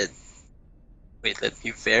recorded. Wait, let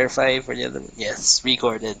me verify for the other. Yes,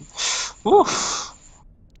 recorded. Woof.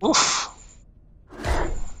 Woof.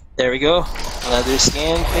 There we go. Another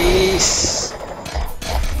scan, please.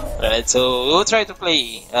 Alright, so we'll try to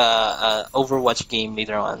play Overwatch game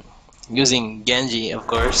later on. Using Genji, of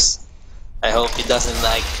course. I hope it doesn't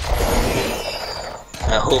lag.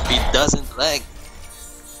 I hope it doesn't lag.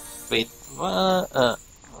 Wait,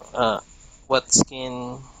 what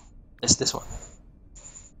skin is this one?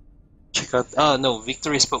 Check out. Oh no,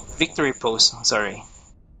 victory pose. Sorry.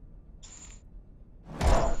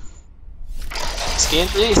 Skin,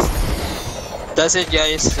 please. That's it,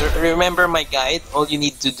 guys. Remember my guide. All you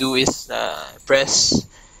need to do is press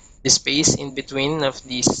the space in between of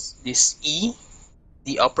this E,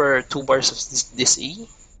 the upper two bars of this E.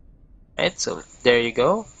 Right. So there you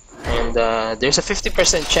go. And there's a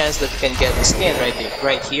 50% chance that you can get the skin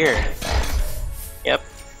right here. Yep.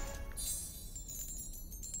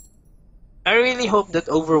 I really hope that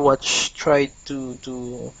Overwatch tried to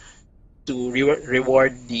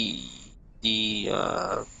reward the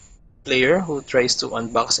player who tries to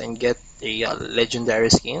unbox and get a legendary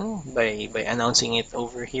skin by announcing it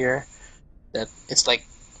over here. That it's like,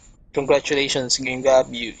 congratulations, GameGab,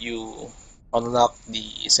 you unlock the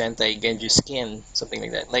Sentai Genji skin, something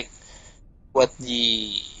like that. Like what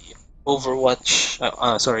the Overwatch,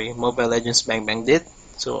 sorry, Mobile Legends Bang Bang did.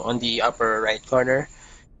 So on the upper right corner,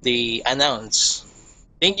 they announce.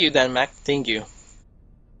 Thank you, Dan Mac. Thank you.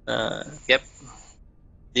 Yep.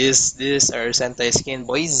 This our Sentai skin,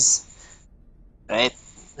 boys. Right.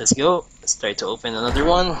 Let's go. Let's try to open another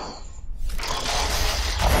one.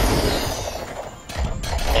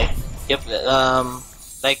 Okay. Yep.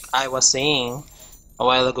 Like I was saying a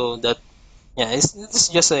while ago, that yeah, it's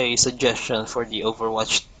just a suggestion for the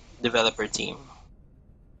Overwatch developer team,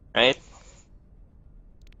 right?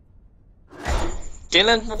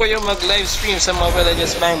 Kailan po kayo mag-live stream sa Mobile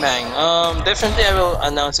Legends Bang Bang? Definitely I will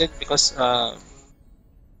announce it because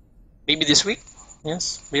maybe this week.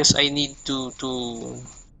 Yes, because I need to what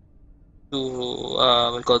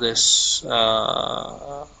do you call this,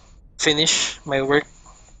 finish my work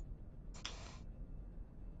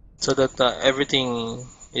so that everything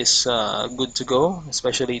is good to go,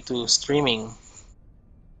 especially to streaming.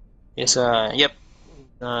 Yes, yep.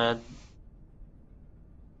 That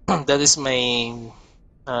is my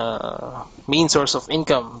main source of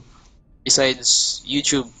income besides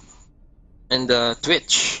YouTube and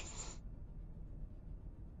Twitch.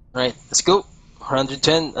 Right, let's go.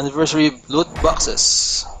 110 anniversary loot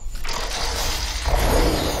boxes.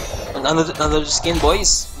 And another skin,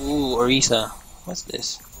 boys. Ooh, Orisa. What's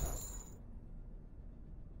this?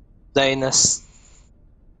 Dynastine.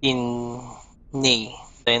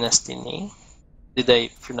 Dynastine. Did I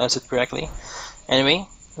pronounce it correctly? Anyway,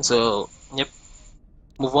 so yep.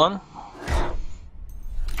 Move on.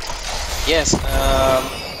 Yes.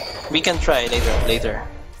 We can try later.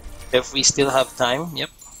 If we still have time. Yep.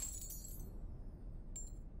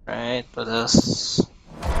 Right. What else?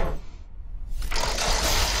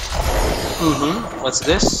 What's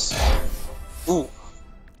this? Ooh.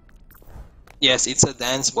 Yes, it's a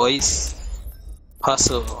dance, boys.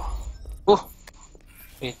 Hustle. Oh.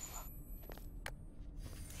 Wait.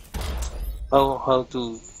 How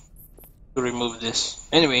to remove this?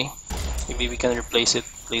 Anyway, maybe we can replace it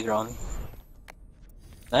later on.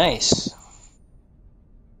 Nice.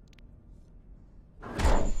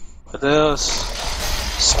 What else?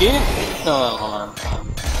 Skin? No, come on.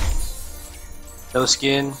 No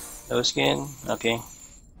skin. No skin. Okay.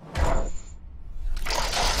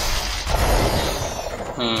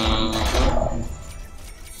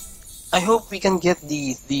 I hope we can get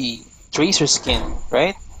the Tracer skin,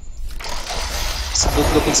 right? It's a good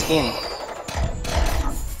looking skin.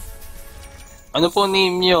 Ano po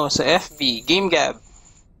name nyo sa FB? GameGab.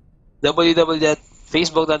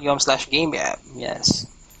 www.facebook.com/GameGab. Yes.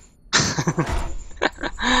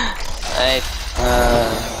 Right.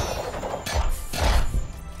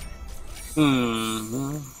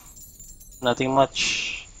 Nothing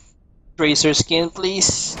much. Tracer skin,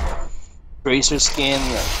 please. Tracer skin.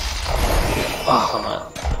 Oh, come on.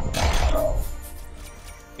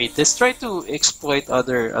 Wait, let's try to exploit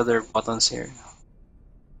other buttons here.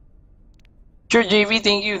 Sure, JV,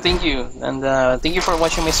 thank you, and thank you for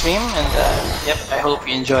watching my stream. And yep, I hope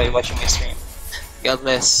you enjoy watching my stream. God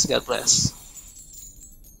bless. God bless.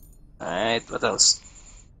 All right, what else?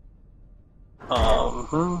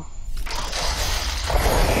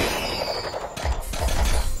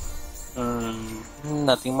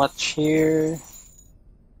 Nothing much here.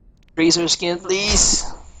 Tracer skin, please.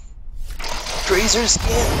 Tracer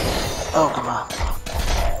skin. Oh, come on.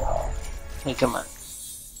 Hey, come on.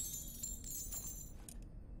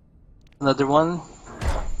 Another one.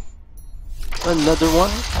 Another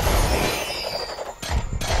one.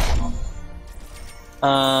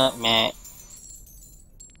 Meh.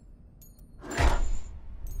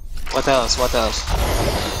 What else? What else?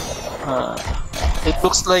 It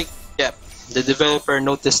looks like, yeah, the developer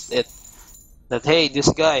noticed it. That hey, this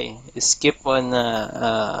guy is skip on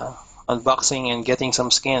unboxing and getting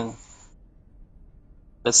some skin.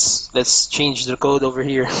 Let's change the code over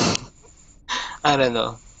here. I don't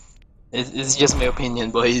know. It's just my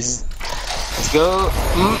opinion, boys. Let's go.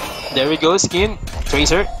 There we go, skin.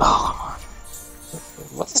 Tracer. Oh, come on.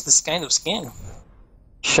 What is this kind of skin?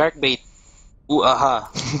 Shark bait. Ooh aha.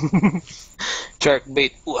 Shark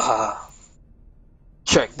bait. Ooh aha.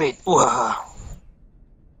 Shark bait. Ooh aha.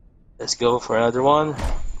 Let's go for another one.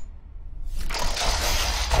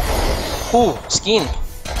 Ooh, skin.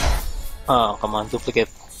 Oh, come on, duplicate.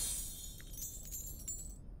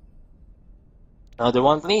 Another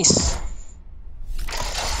one, please.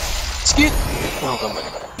 Skin. Oh, come on.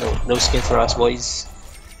 No skin for us, boys.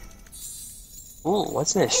 Ooh,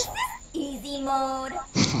 what's this? Easy mode.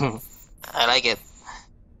 I like it.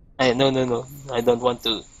 No. I don't want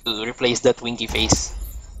to replace that winky face.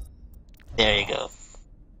 There you go.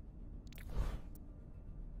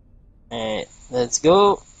 Alright, let's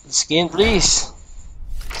go. Skin, please.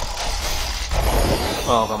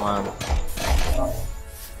 Oh, come on.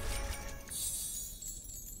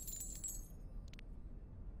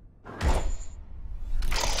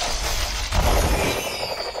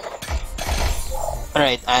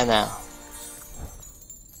 Alright, Anna.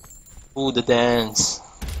 Ooh, the dance.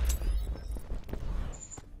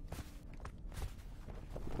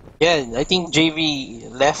 Yeah, I think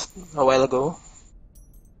JV left a while ago.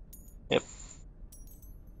 Yep.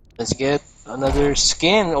 Let's get another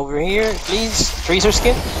skin over here, please. Tracer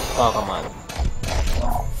skin? Oh, come on.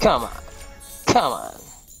 Come on. Come on.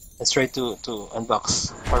 Let's try to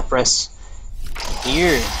unbox or press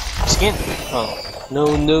here. Skin. Oh,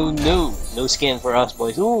 no. No skin for us,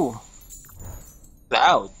 boys. Ooh.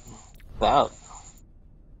 Loud. Loud.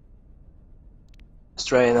 Let's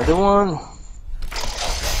try another one.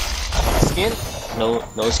 Skin?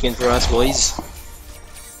 No skin for us, boys.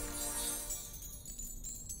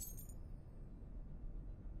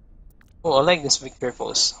 Oh, I like this Victor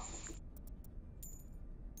pose.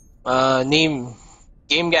 Name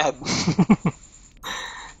GameGab.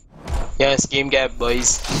 Yes, GameGab,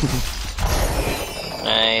 boys.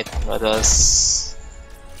 Right, what else?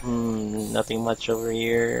 Nothing much over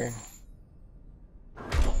here.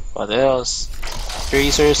 What else?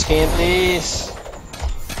 Tracer skin, please.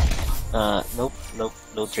 Nope.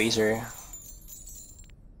 low tracer.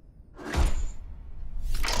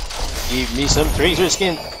 Give me some tracer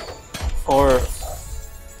skin, or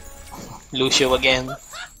Lucio again.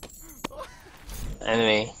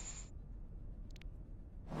 Anyway,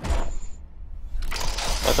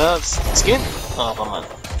 what else? Skin? Oh, come on.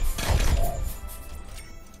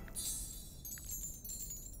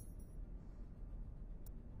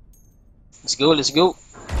 Let's go, let's go.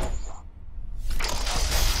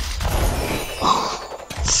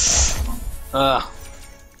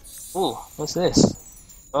 Ooh, what's this?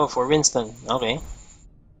 Oh, for Winston. Okay.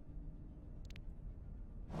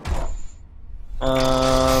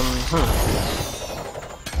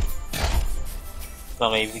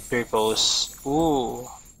 Okay, victory pose. Ooh.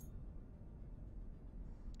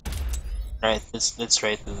 Alright, let's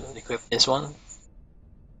try to equip this one.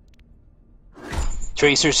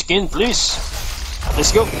 Tracer skin, please.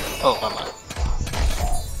 Let's go. Oh, come on.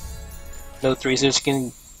 No tracer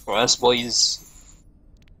skin for us, boys.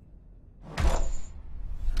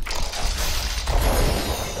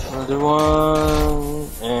 Another one.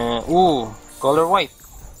 Ooh, color white.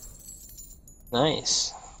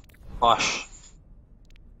 Nice. Gosh.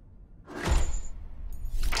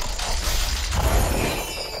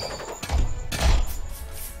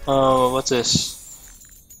 Oh, what's this?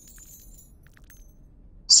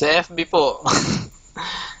 Sa FB po.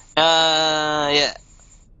 Yeah.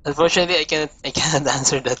 Unfortunately, I cannot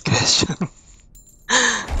answer that question.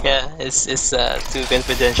 Yeah, it's too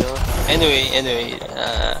confidential. Anyway,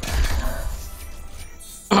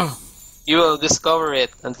 you will discover it.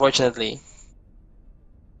 Unfortunately.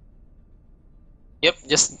 Yep,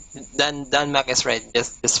 just Dan Mac is right.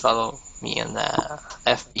 Just follow me on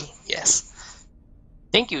FB. Yes.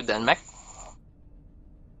 Thank you, Dan Mac.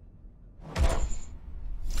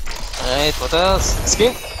 Alright, what else?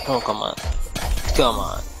 Skin? Oh, come on. Come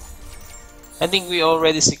on. I think we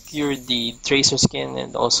already secured the Tracer skin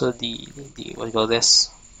and also the what do you call this?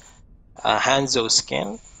 Hanzo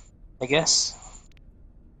skin, I guess.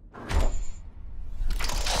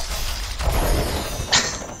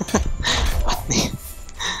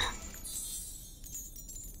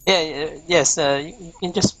 Yeah, yes, you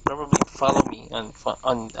can just probably follow me on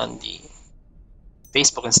the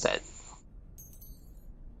Facebook instead.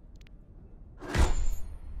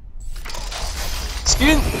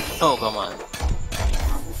 Skin? Oh, come on.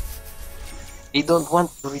 They don't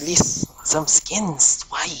want to release some skins.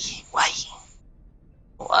 Why?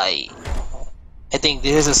 Why? I think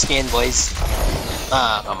this is a skin, boys.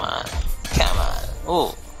 Ah, come on. Come on.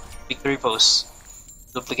 Oh, victory pose.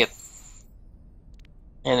 Duplicate.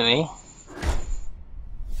 Anyway.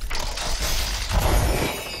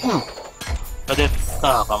 But it.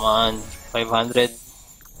 Ah, come on. 500.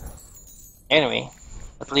 Anyway,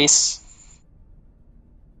 at least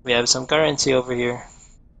we have some currency over here.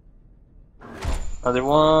 Another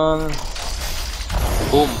one.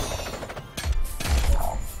 Boom.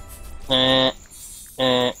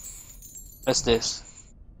 What's this?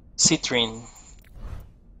 Citrine.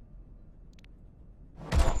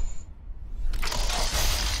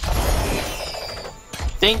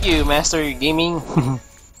 Thank you, Master Gaming.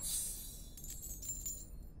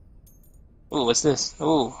 Ooh, what's this?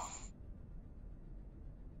 Ooh.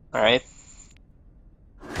 Alright.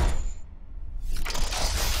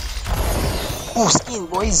 Ooh, skin,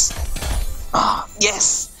 boys! Ah,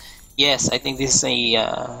 yes! Yes, I think this is a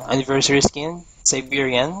anniversary skin.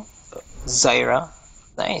 Siberian. Zyra.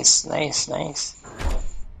 Nice.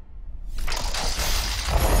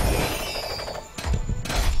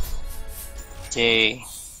 Okay.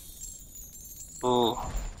 Ooh.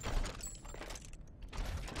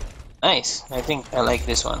 Nice. I think I like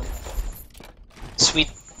this one. Sweet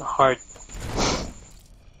heart.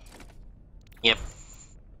 Yep.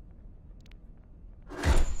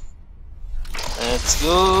 Let's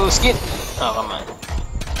go skin. Oh, come on.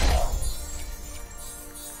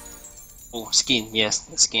 Oh, skin. Yes,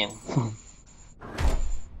 skin.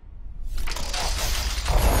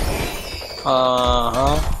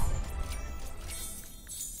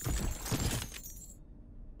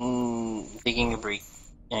 Taking a break.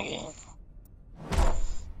 Okay.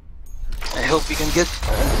 I hope we can get.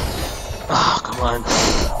 Come on.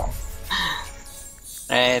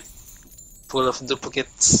 Right. Full of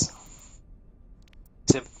duplicates.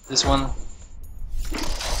 Except this one.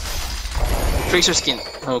 Tracer skin.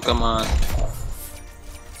 Oh, come on. I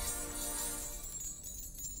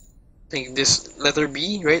think this letter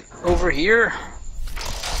B right over here.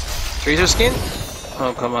 Tracer skin.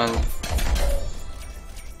 Oh, come on.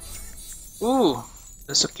 Ooh,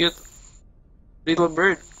 that's a cute little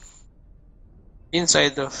bird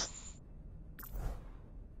inside of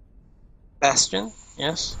Bastion.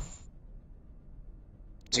 Yes.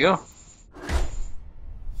 Let's go.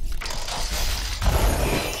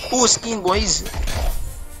 Ooh, skin, boys!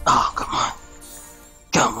 Oh, come on.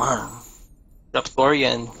 Come on.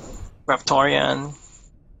 Raptorian. Raptorian.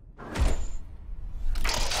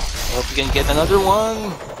 I hope we can get another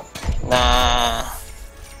one. Nah.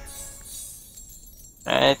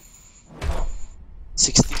 Alright.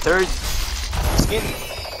 63rd. Skin?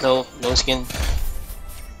 No, no skin.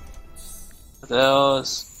 What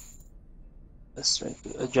else? Let's try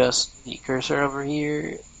to adjust the cursor over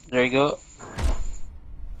here. There you go.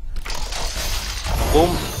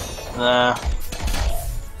 Boom. Nah.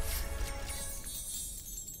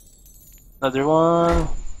 Another one.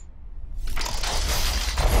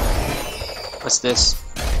 What's this?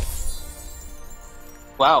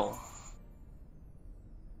 Wow.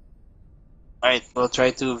 Alright, we'll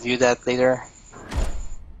try to view that later.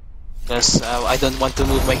 Because I don't want to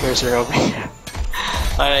move my cursor over here.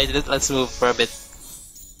 Alright, let's move for a bit.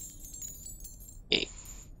 Okay.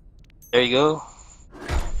 There you go.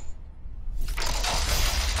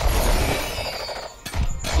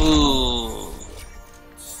 Ooh.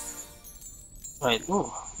 Right,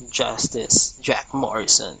 ooh. Justice. Jack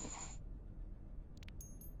Morrison.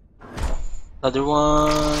 Another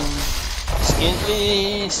one. Skin,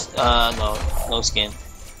 please. No. No skin.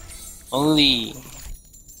 Only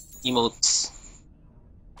emotes.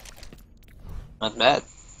 Not bad.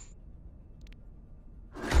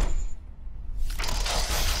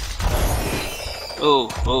 Oh,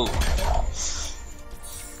 oh.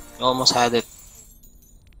 Almost had it.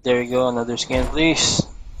 There you go, another skin, please.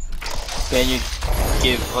 Can you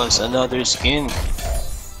give us another skin?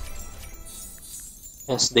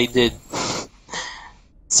 Yes, they did.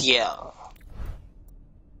 CL.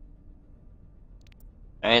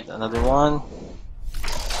 Alright, another one.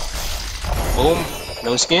 Boom.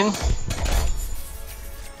 No skin.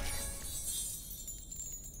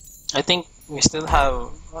 I think we still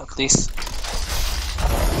have at least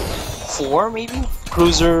 4 maybe?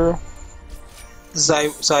 Cruiser,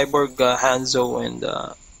 Cyborg, Hanzo, and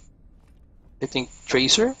I think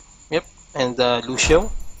Tracer. Yep, and Lucio.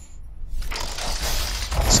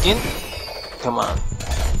 Skin? Come on.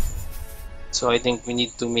 So I think we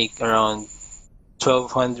need to make around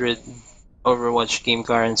 1200 Overwatch game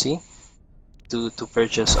currency to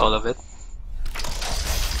purchase all of it.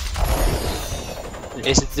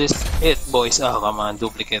 Is this it, boys? Oh, come on,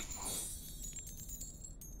 duplicate.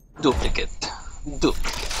 Duplicate.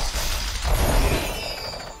 Duplicate.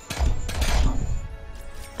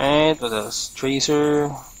 And what else? Tracer.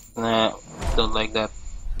 Nah, don't like that.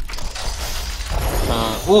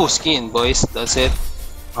 Ooh, skin, boys. That's it.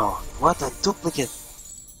 Oh, what a duplicate.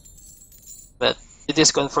 But it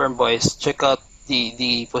is confirmed, boys. Check out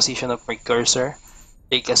the position of my cursor.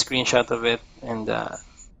 Take a screenshot of it and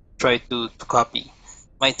try to copy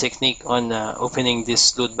my technique on opening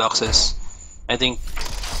these loot boxes. I think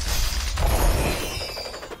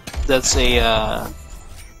that's a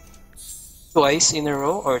twice in a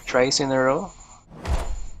row or thrice in a row.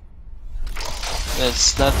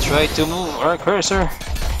 Let's not try to move our cursor.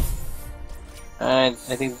 And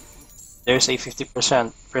I think there's a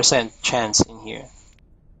 50% chance in here.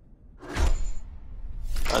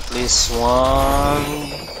 At least one.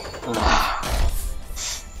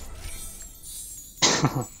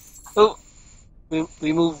 Oh,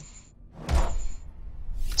 we move.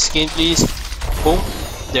 Skin, please. Boom.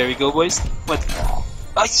 There we go, boys. What?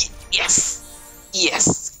 Oh, yes!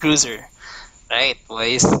 Yes! Cruiser. Right,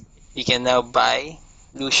 boys. We can now buy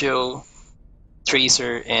Lucio,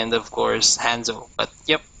 Tracer, and of course Hanzo. But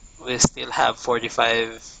yep, we still have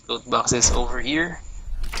 45 loot boxes over here.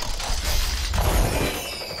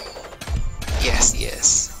 Yes,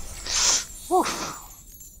 yes. Whew.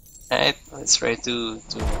 Alright, let's try to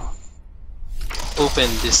open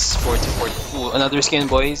this 44. Ooh, another skin,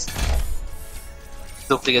 boys.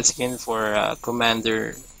 Duplicate skin for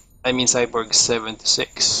Commander, I mean Cyborg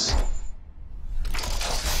 76.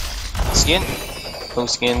 Skin? No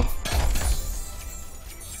skin.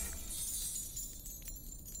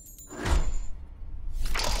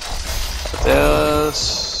 What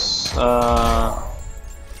else?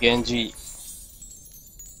 Genji.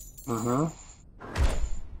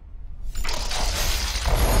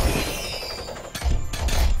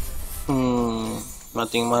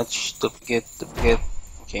 Nothing much. Duplicate.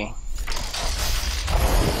 Okay.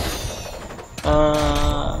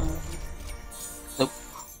 Nope.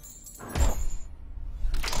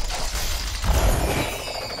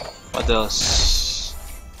 What else?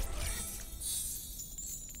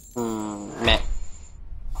 Meh.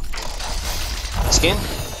 Skin?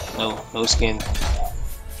 No, no skin.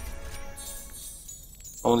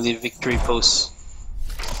 Only victory pose.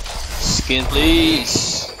 Skin,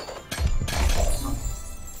 please.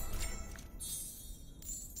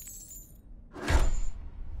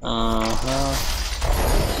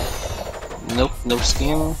 Nope, no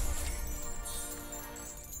skin.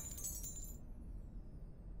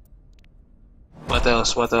 What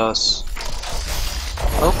else? What else?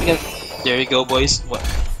 Oh, we got. There you go, boys. What?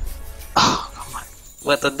 Oh, come on.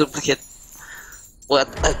 What a duplicate.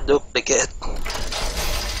 What a duplicate.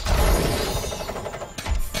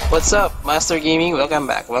 What's up, Master Gaming? Welcome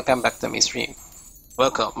back. Welcome back to my stream.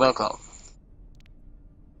 Welcome, welcome.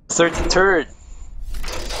 33rd.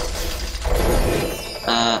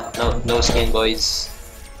 No skin, boys.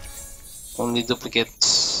 Only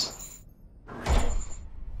duplicates.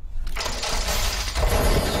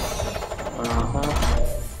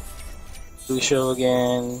 Lucio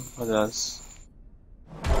again. What else?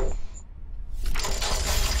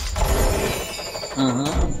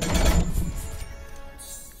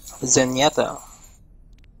 Zenyatta.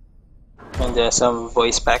 And some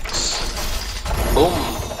voice packs. Boom!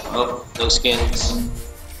 Oh, those skins.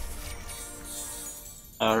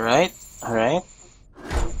 Alright, alright.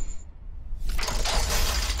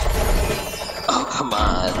 Oh, come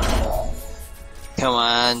on. Come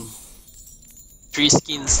on. 3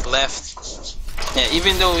 skins left. Yeah,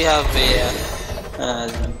 even though we have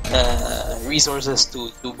resources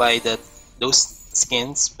to buy those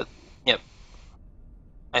skins, but yep.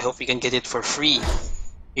 I hope we can get it for free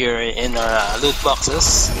here in our loot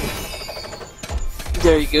boxes.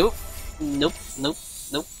 There you go. Nope, nope,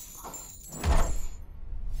 nope.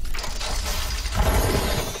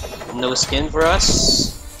 No skin for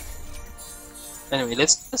us. Anyway,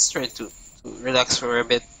 let's try to relax for a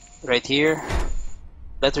bit right here.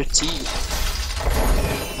 Letter T.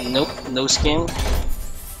 Nope, no skin.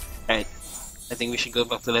 Alright, I think we should go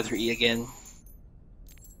back to letter E again.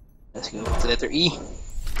 Let's go back to letter E.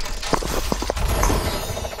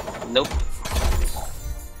 Nope.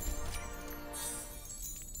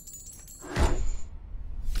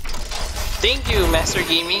 Thank you, Master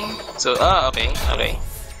Gaming. So, okay, okay.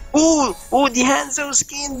 Ooh, the Hanzo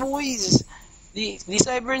skin, boys. The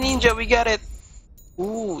Cyber Ninja, we got it.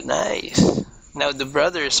 Ooh, nice. Now the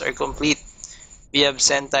brothers are complete. We have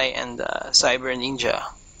Sentai and Cyber Ninja.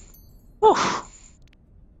 Whew.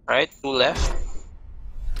 Alright, 2 left.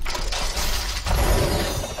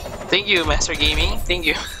 Thank you, Master Gaming. Thank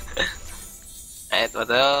you. Alright, what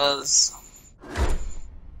else?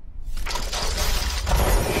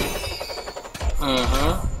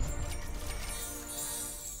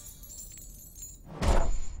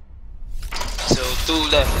 So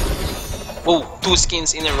 2 left. Oh, 2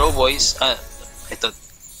 skins in a row, boys. I thought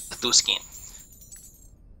 2 skin.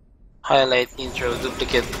 Highlight, intro,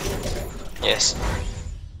 duplicate. Yes.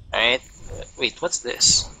 Alright. Wait, what's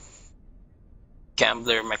this?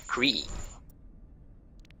 Gambler McCree.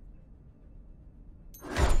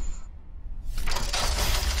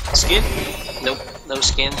 Skin? Nope, no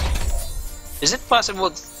skin. Is it possible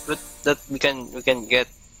that we can get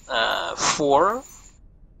 4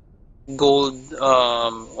 gold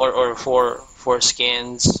or 4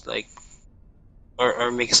 skins, like,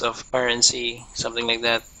 or mix of currency, something like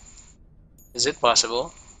that? Is it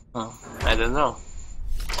possible? I don't know.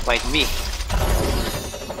 Might be.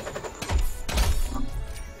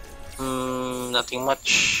 Nothing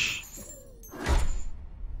much.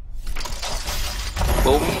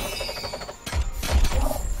 Boom.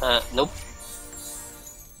 Nope.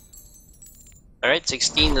 Alright,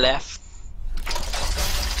 16 left.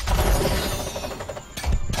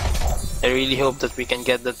 I really hope that we can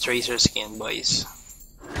get the Tracer skin, boys.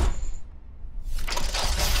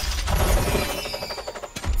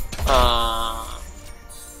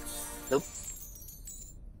 Nope.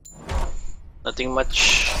 Nothing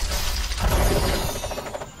much.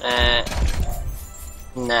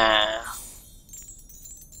 Nah.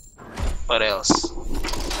 What else?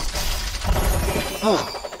 Ooh,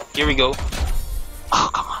 here we go. Oh,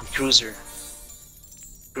 come on, cruiser.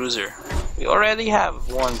 Cruiser. We already have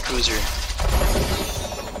 1 cruiser.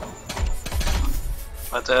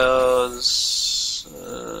 What else?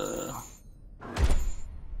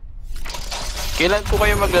 Kailan po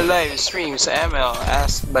kayo magla-live stream sa ML?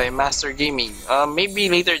 Asked by Master Gaming. Maybe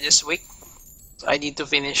later this week. I need to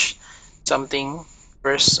finish something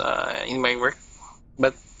first in my work,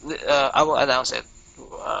 but I will announce it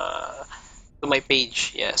to my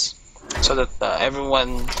page, yes, so that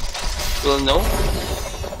everyone will know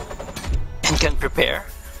and can prepare.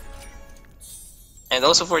 And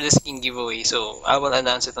also for the skin giveaway, so I will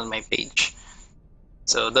announce it on my page.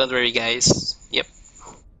 So don't worry, guys. Yep.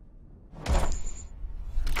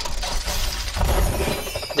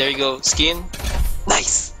 There you go, skin.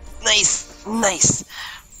 Nice, nice, nice.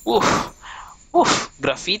 Woof, woof.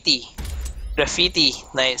 Graffiti, graffiti.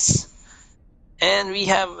 Nice. And we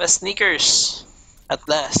have a sneakers at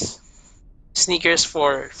last. Sneakers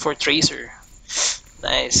for Tracer.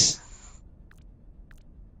 Nice.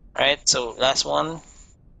 Alright, so last one.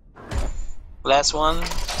 Last one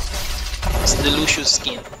is the Lucio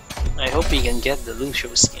skin. I hope we can get the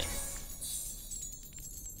Lucio skin.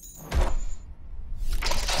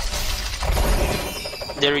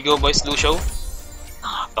 There we go, boys. Lucio.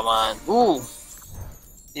 Ah, come on. Ooh!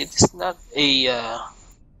 It is not a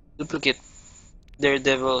duplicate.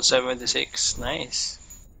 Daredevil 76. Nice.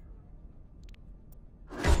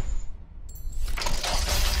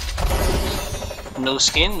 No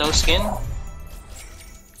skin, no skin.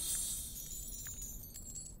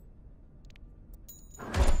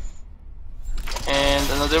 And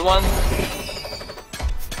another one.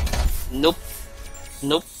 Nope.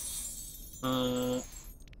 Nope.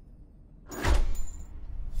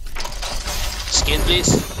 Skin, please.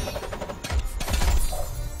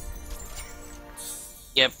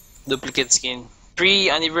 Yep, duplicate skin. 3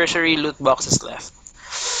 anniversary loot boxes left.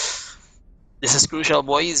 This is crucial,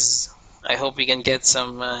 boys. I hope we can get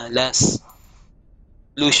some last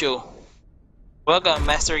Lucio. Welcome,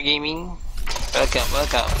 Master Gaming. Welcome,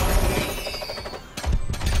 welcome.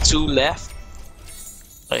 2 left.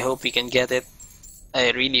 I hope we can get it. I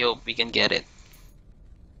really hope we can get it.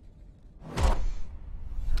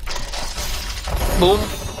 Boom.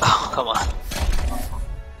 Oh, come on.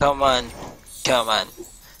 Come on. Come on.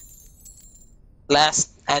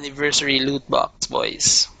 Last anniversary loot box,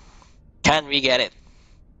 boys. Can we get it?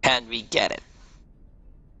 Can we get it?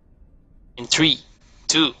 In 3,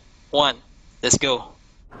 2, 1, let's go.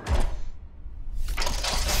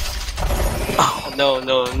 Oh, no,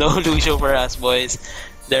 no, no Lucio for us, boys.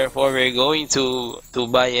 Therefore, we're going to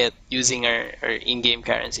buy it using our in-game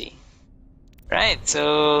currency. Right,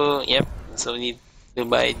 so, yep. So we need to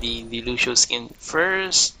buy the Lucio skin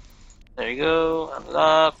first. There you go,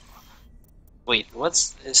 unlock. Wait,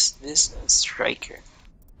 what's this striker?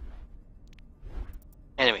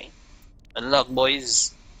 Anyway, unlock,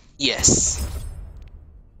 boys. Yes.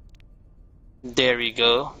 There we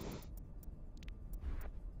go.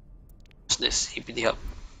 What's this? Hippity hop.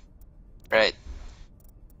 Right.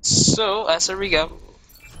 So, as a recap,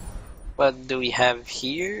 what do we have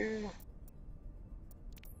here?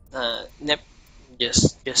 Nope.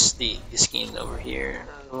 Just the skin over here.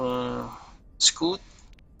 Scoot.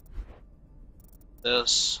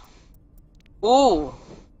 Those. Ooh!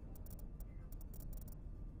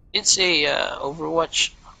 It's a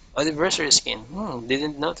Overwatch anniversary skin.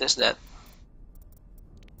 Didn't notice that.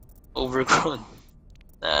 Overgrown.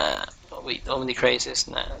 Oh, wait, Omni Crisis.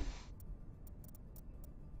 Nah.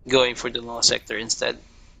 Going for the long sector instead.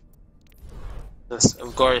 Plus,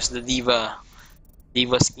 of course, the Diva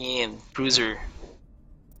skin. Cruiser.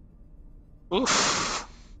 Oof.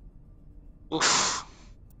 Oof.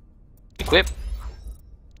 Equip.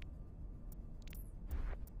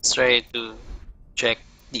 Let's try to check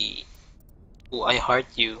the I Heart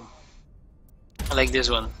You. I like this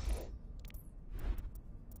one.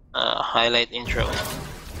 Highlight intro.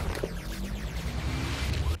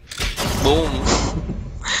 Boom.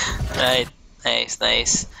 Right, nice,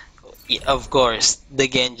 nice. Yeah, of course, the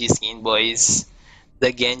Genji skin, boys.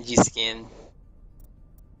 The Genji skin.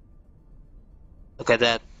 Look at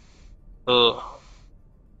that. Oh,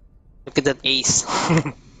 look at that ace.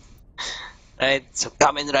 Right, so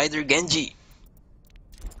Kamen Rider Genji.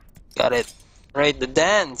 Got it. Right, the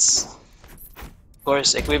dance. Of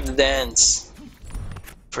course, equip the dance.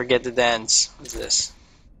 Forget the dance. What's this?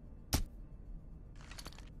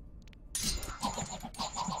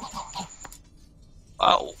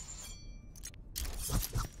 Wow.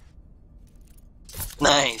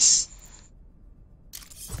 Nice.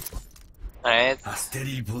 Alright. A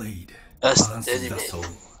steady blade. A balances steady the blade. soul.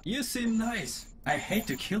 You seem nice. I hate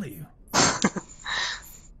to kill you.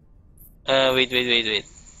 Wait.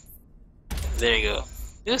 There you go.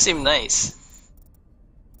 You seem nice.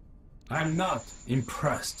 I'm not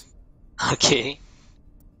impressed. Okay.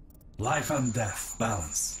 Life and death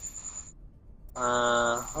balance.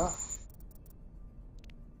 Huh.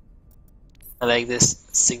 I like this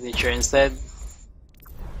signature instead.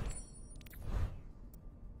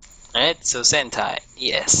 Alright, so Sentai.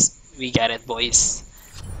 Yes, we got it, boys.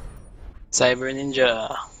 Cyber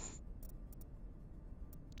Ninja.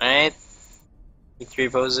 Alright. Victory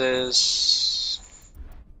poses.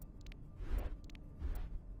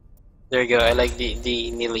 There you go, I like the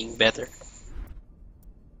kneeling better.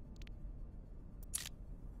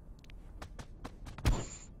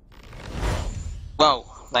 Wow,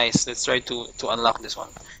 Nice. Let's try to unlock this one.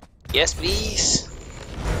 Yes, please.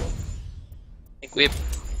 Equip.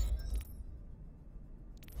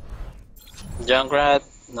 Junkrat.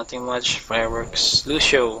 Nothing much. Fireworks.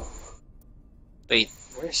 Lucio. Wait,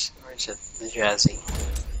 where's it? The Jazzy.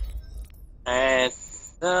 Alright.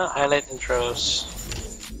 Highlight intros.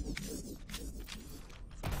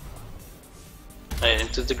 Right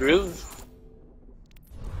into the groove.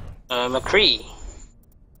 McCree.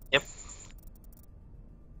 Yep.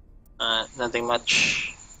 Nothing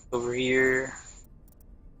much over here.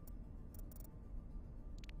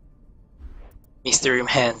 Mystery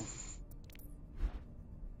Man.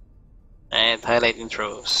 And highlight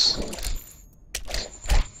intros.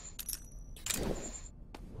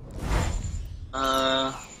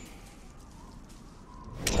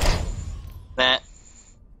 That.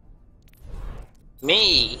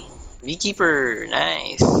 Me. Beekeeper.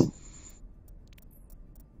 Nice.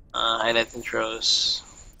 Highlight intros.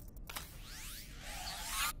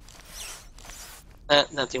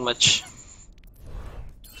 Nothing much.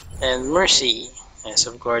 And Mercy. Yes,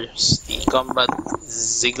 of course. The Combat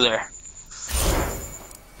Ziggler.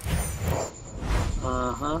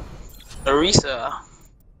 Arisa.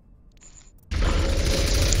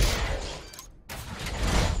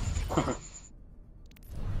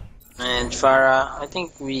 And Farah. I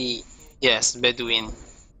think yes, Bedouin.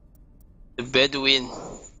 The Bedouin.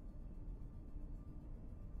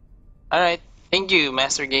 Alright, thank you,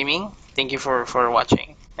 Master Gaming. Thank you for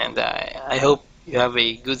watching. And I hope you have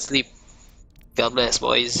a good sleep. God bless,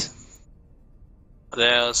 boys. What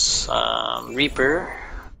else? Reaper.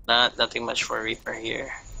 Nothing much for Reaper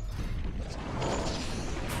here.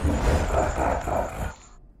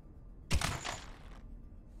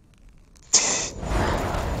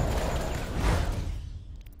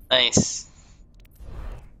 Nice.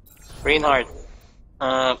 Reinhardt.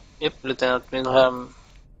 Yep, Lieutenant Milham.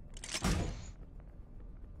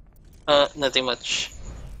 Nothing much.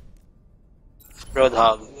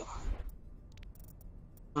 Roadhog.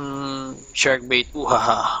 Sharkbait.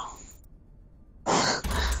 Oohaha.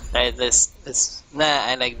 Right, let's. Nah,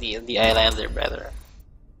 I like the Islander better.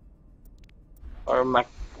 Or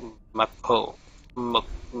Mako.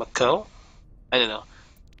 Mako? I don't know.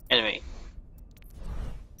 Anyway.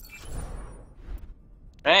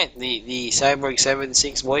 Right, the Cyborg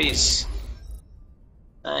 76 boys.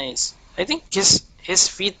 Nice. I think his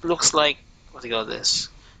feet looks like, what do you call this?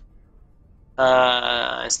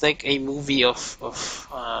 It's like a movie of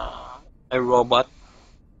a robot.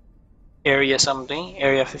 Area something,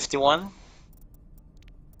 Area 51.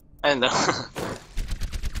 I don't know.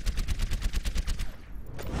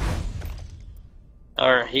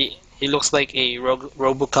 Or he looks like a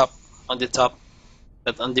Robocop on the top,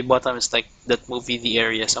 but on the bottom is like that movie, The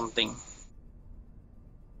Area something.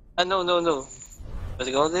 No. What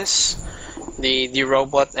do you call this? The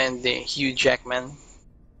robot and the Hugh Jackman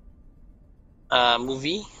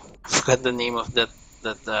movie. I forgot the name of that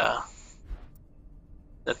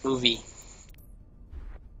movie.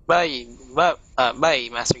 Bye,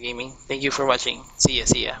 Master Gaming. Thank you for watching. See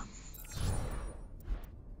ya.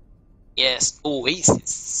 Yes,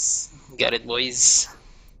 Oasis. Got it, boys.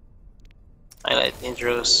 Highlight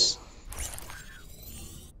intros.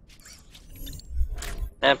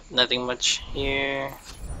 Yep, nothing much here.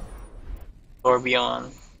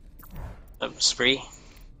 Torbjorn. Spree.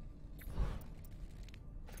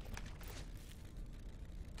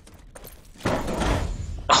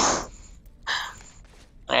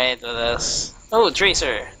 Alright, what else? Oh,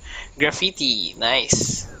 Tracer. Graffiti.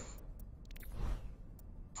 Nice.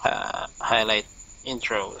 Highlight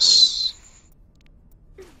intros.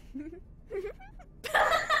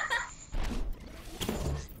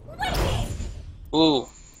 Ooh.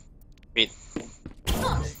 Wait.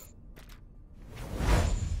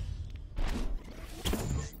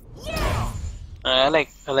 I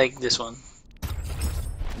like this one.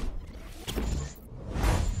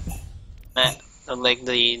 I like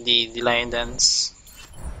the lion dance.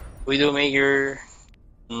 Widowmaker.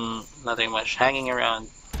 Nothing much. Hanging around.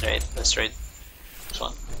 Right, let's try this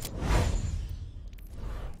one.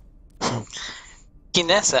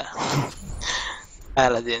 Kinesa.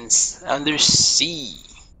 Paladins. Undersea.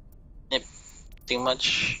 Yep. Nothing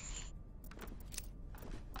much.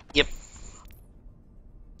 Yep.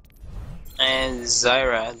 And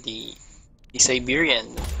Zyra, the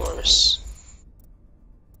Siberian, of course.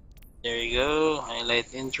 There you go. Highlight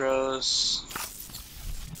intros.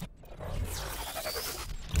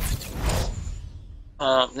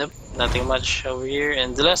 Nope, nothing much over here.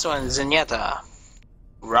 And the last one, Zenyatta.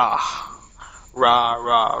 Ra.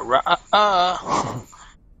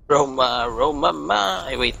 Roma, Roma, ma.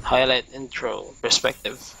 Wait, highlight intro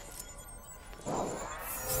perspective.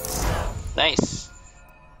 Nice.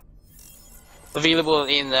 Available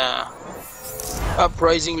in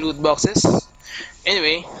uprising loot boxes.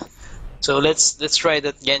 Anyway, so let's try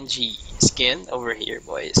that Genji skin over here,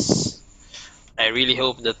 boys. I really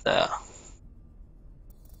hope that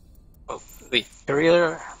oh wait,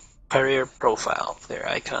 career profile, clear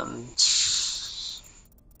icons.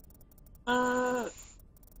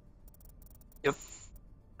 Yep,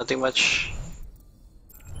 nothing much.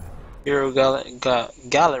 Hero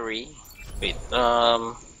gallery. Wait,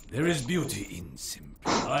 There is beauty in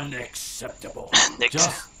simple. Unacceptable. next.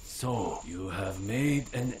 Just so you have made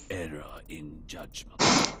an error in judgment.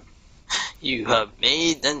 You have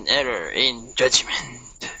made an error in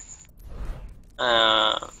judgment.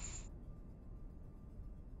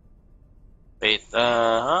 Wait,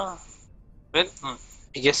 wait, I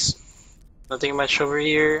guess nothing much over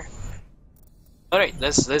here. Alright,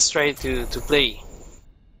 let's try to play.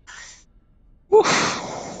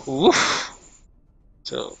 Woof, woof.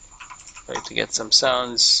 So, try to get some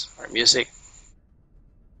sounds or music.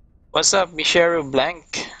 What's up, Michero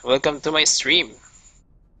Blank? Welcome to my stream.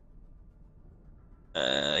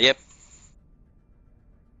 Yep.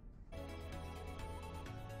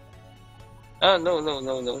 Oh, no,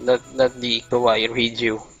 not the Kawaii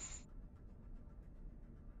Riju.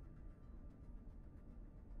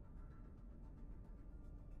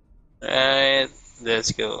 Alright,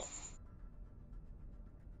 let's go.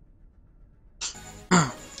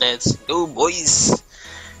 Let's go, boys.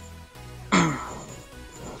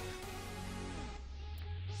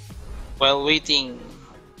 While waiting,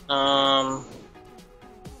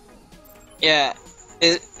 yeah,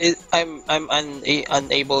 I'm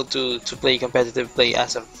unable to play competitive play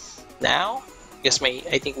as of now. Guess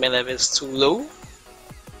I think my level is too low.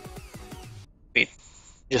 Wait,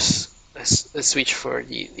 just let's switch for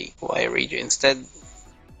the Kawaii radio instead.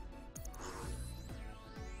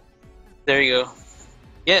 There you go.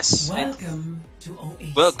 Yes. Welcome to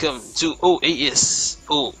Oasis. Welcome to Oasis.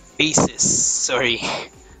 Sorry.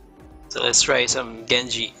 So let's try some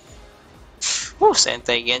Genji. Woo,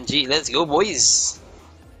 Sentai Genji. Let's go, boys.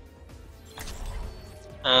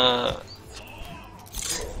 Let's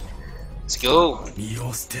go.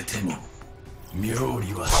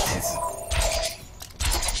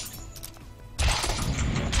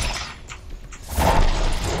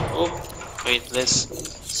 Oh, wait. Let's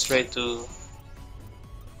try to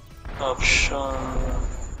option.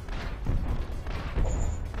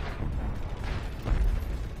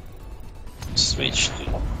 Switch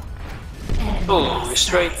to. Oh,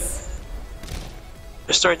 restart.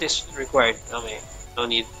 Restart is required. Okay, no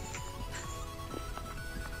need.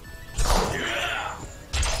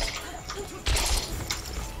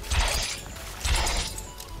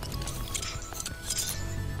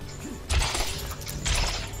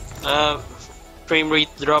 Frame rate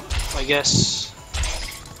drop, I guess.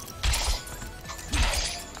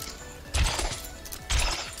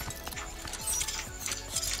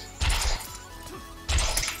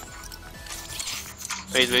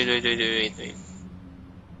 Wait.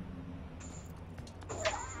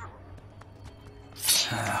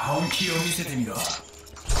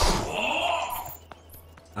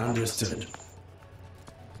 Understood.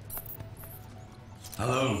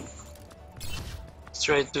 Hello. Let's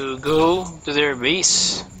try to go to their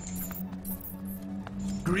base.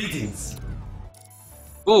 Greetings.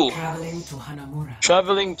 Ooh, Traveling to Hanamura.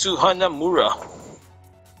 traveling to Hanamura.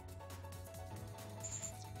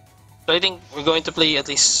 So I think we're going to play at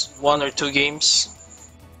least 1 or 2 games.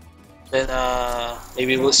 Then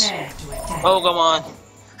maybe we'll. Prepare to attack. Oh, come on.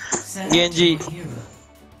 Select Genji. your hero.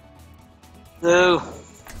 No.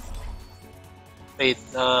 Wait,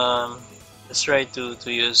 let's try to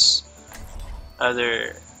use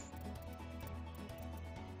other.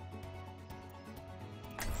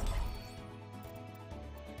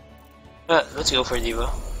 Let's go for Diva.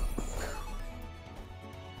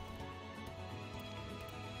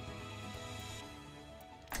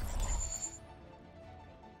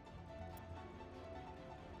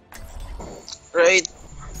 Right.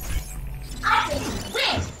 I think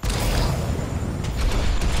win.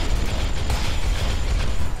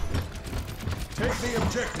 Take the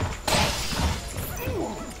objective.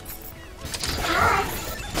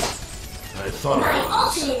 I thought My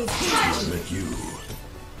ultimate is charging. that you.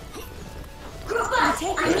 Group up. I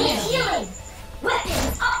need healing.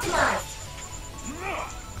 Weapons optimized.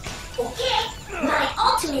 Okay. My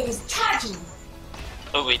ultimate is charging.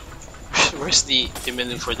 Oh wait, where's the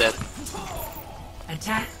menu for that?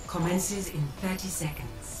 Attack commences in 30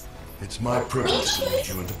 seconds. It's my privilege to lead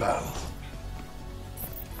you into battle.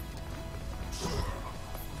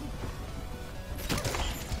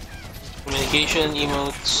 Vacation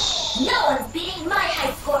emotes. No one's beating my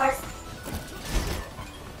high scores.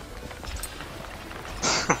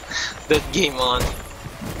 That game on.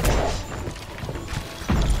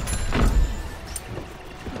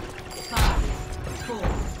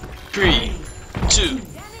 Three, two,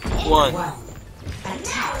 one.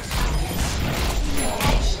 Attack.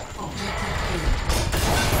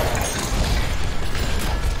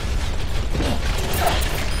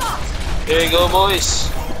 There you go, boys.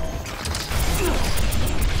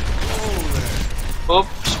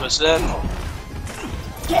 Oops, what's that?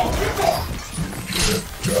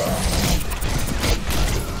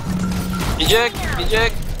 Eject,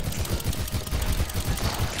 eject.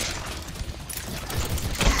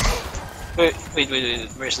 Wait,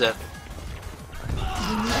 where's that?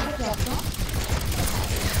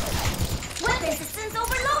 Weapon systems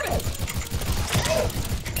overloaded.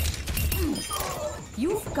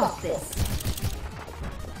 You've got this.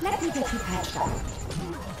 Let me get you patched up.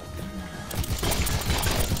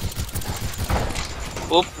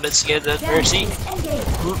 Oop, let's get that Mercy. I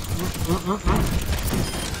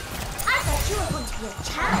thought you were going to be a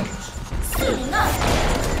challenge. Suiting up.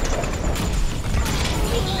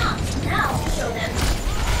 Taking off. Now I'll show them.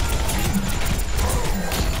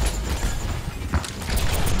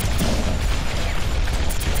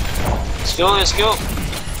 Let's go, let's go.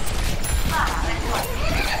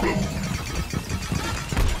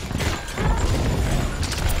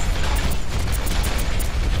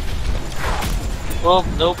 Oh,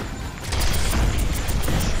 nope.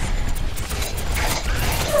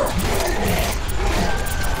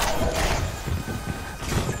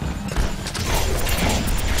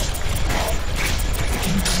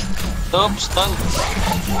 Nope, stunned.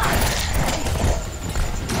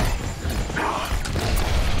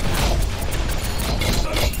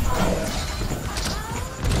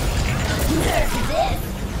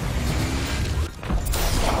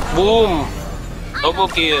 Boom! Double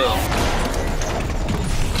kill.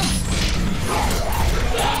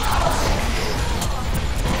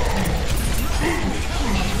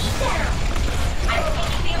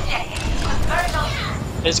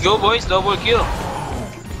 Let's go, boys, double kill.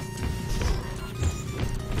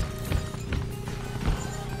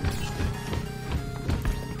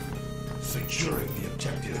 Securing the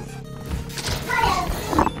objective.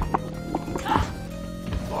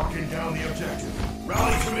 Locking down the objective.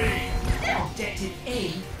 Rally to me! Objective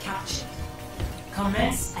A captured.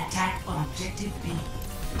 Commence attack on objective B.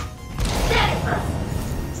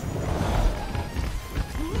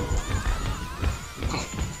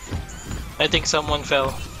 I think someone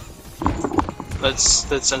fell.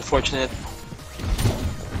 That's unfortunate.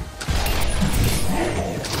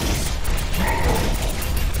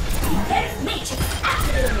 Matrix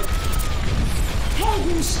activated.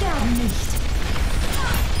 Helden sterben nicht.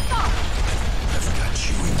 I've got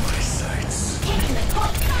you in my sights. Taking the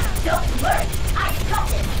point. Don't worry, I got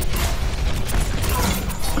it.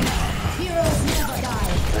 Heroes never die.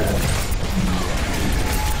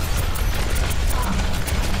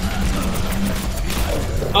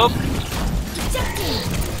 Up.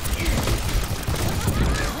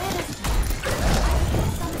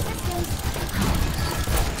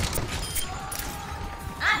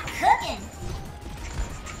 I'm cooking.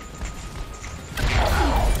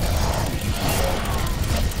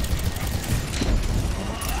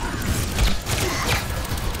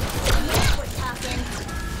 We're talking.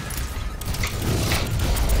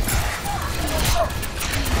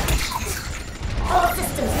 All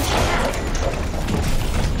systems check.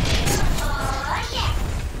 Yeah.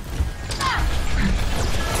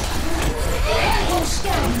 Helden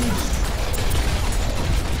sterben nicht.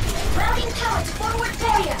 Routing power to forward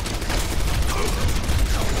barrier.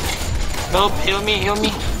 Nope, heal me, heal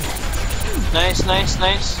me. Nice, nice,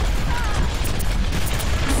 nice.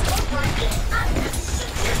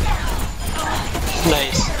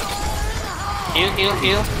 Nice. Heal, heal,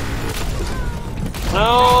 heal.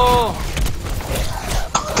 No!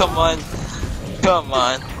 Come on. Come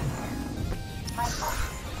on.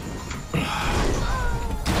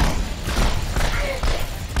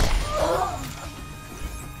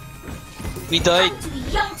 We died. Too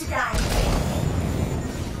young to die.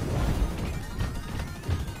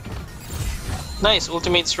 Nice,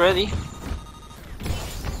 ultimate's ready.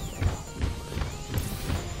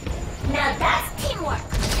 Now that's teamwork.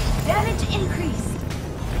 Damage increased.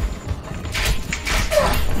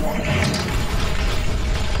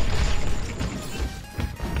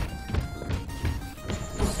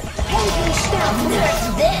 Helden sterben nicht.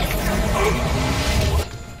 There's this.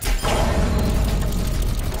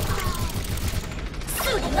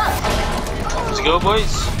 Suiting up. Let's go,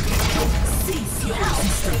 boys. Cease your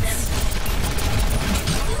resistance.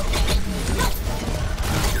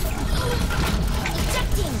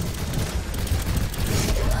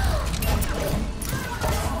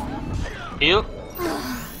 Heal.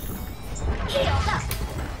 Healed up.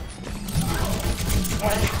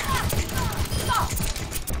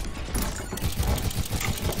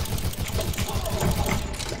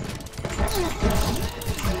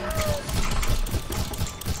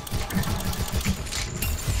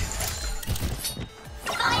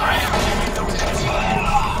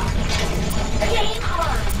 Game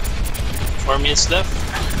on. 4 minutes left.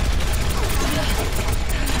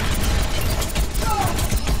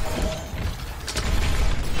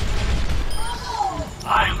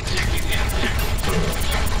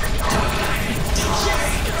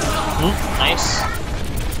 Nice.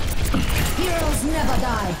 Heroes never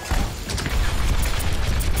die.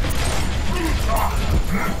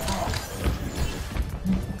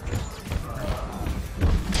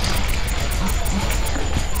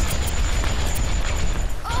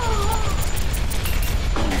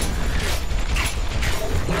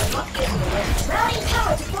 Routing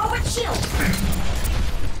power to forward shield.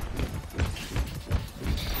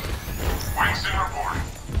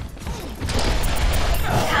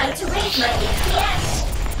 Time to raise my DPS.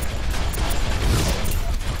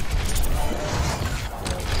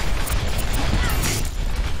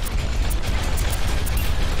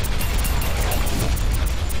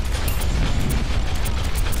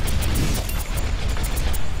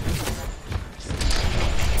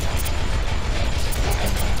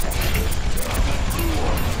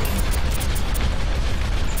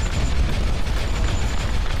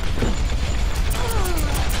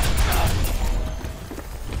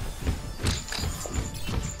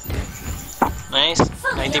 Nice.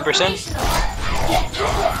 90%.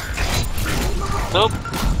 Nope.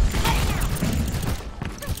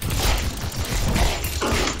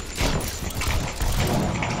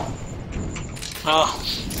 Oh,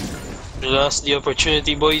 we lost the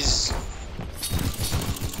opportunity, boys.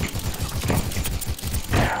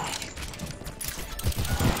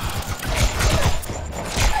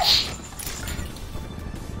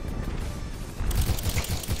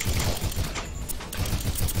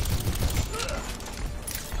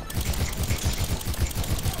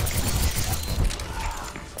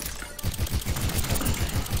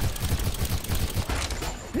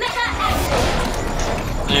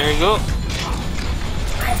 There we go.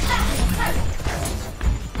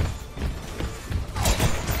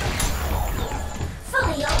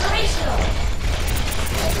 Fully operational.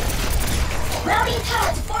 Routing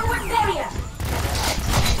power to forward barrier.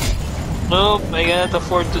 Nope, I cannot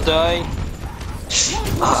afford to die.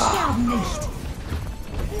 Sterb nicht.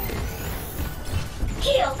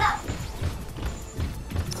 Healed up.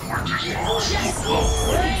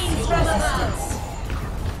 Rain from above.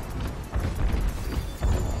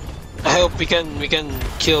 I hope we can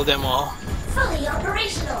kill them all. Fully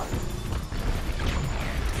operational.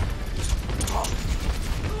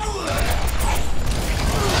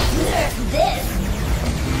 Nerf this.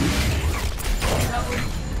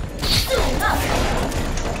 Zoom up.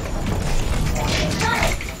 Got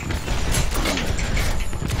it.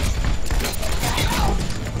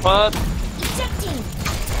 What? Ejecting.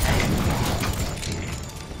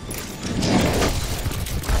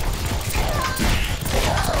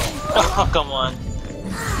 Oh, come on.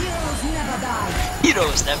 Heroes never die.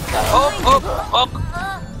 Heroes never die. Oh, oh, oh.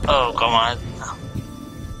 Oh, come on.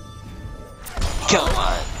 Come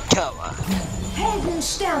on, come on. Helden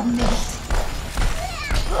sterben nicht.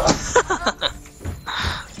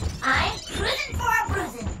 I'm cruising for a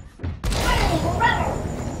bruising. Running rubber.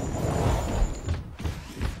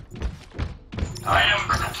 I am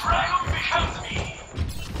the triumph becomes me.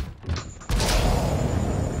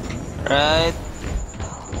 Right.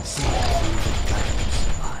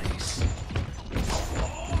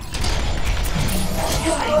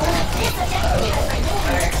 This objective has been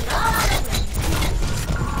ordered.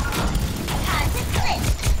 Time to click.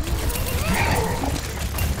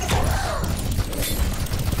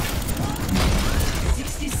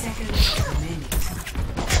 60 seconds remaining.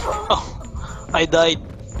 Oh, I died.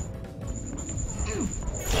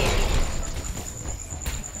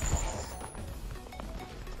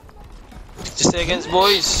 Seconds,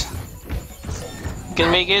 boys. You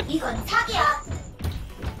can make it. 이건 사기야.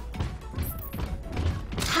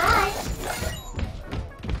 Hi.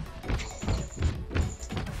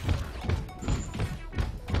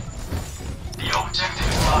 The objective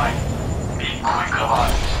is mine. Be quick about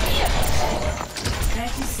it.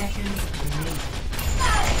 30 seconds remaining.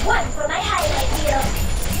 One for my highlight reel.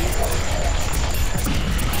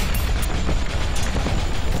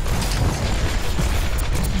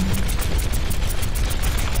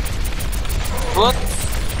 What?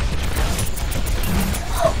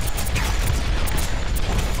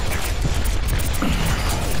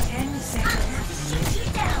 10 seconds.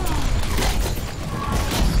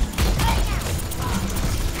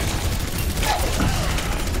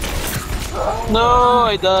 No,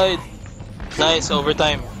 I died. Nice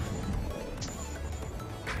overtime.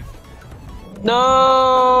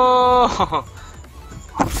 No,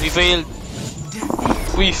 we failed.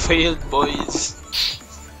 We failed, boys.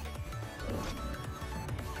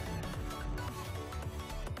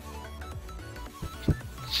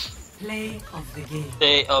 Play of the game.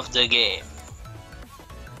 Play of the game.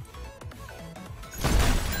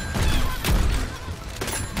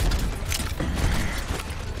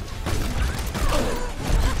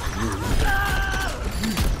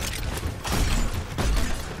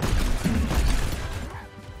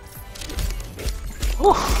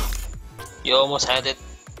 Whew. You almost had it,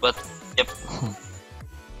 but yep.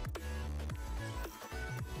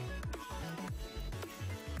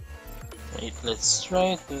 Wait, let's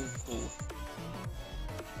try to do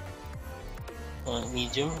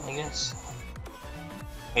medium, I guess.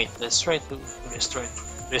 Wait, let's try to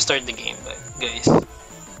restart the game, guys.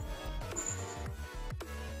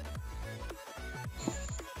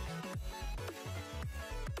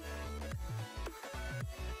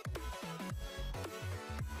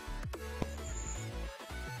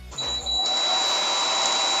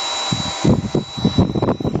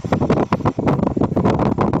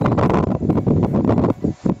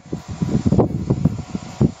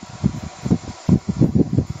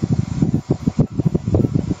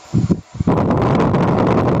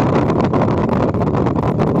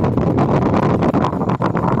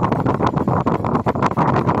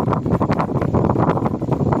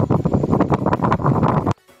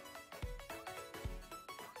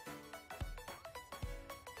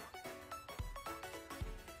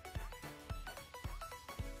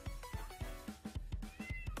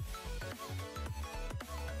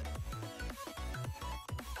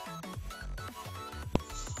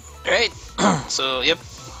 Right. So yep.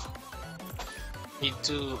 Need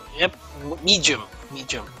to medium.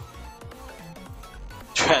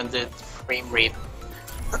 300 frame rate.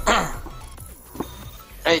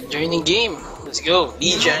 Right, joining game. Let's go.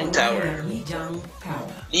 Lijiang Tower.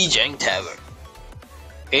 Lijiang Tower.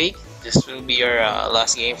 Okay, this will be our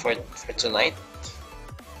last game for tonight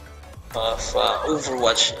of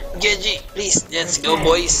Overwatch. Genji, please, let's go,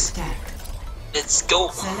 boys. Let's go.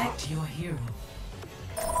 Select your hero.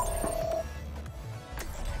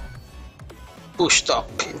 Push top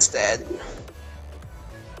instead.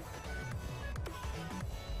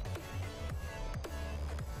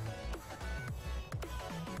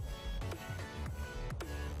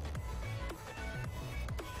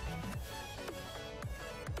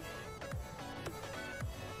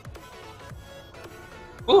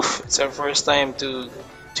 Oof, it's our first time to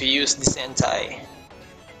use this anti.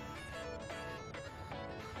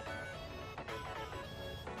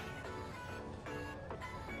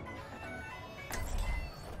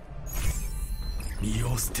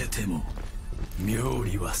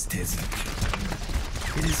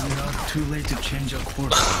 It is not too late to change a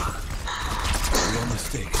course. Your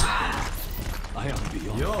mistake. I am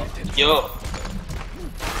beyond repentance. Yo.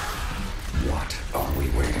 What are we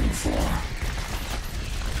waiting for?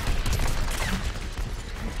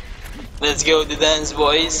 Let's go, the dance,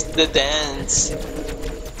 boys. The dance.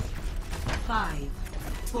 5,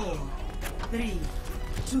 4, 3,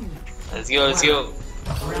 2. Let's go, let's go.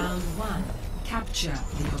 Round 1. Capture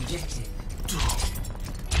the objective.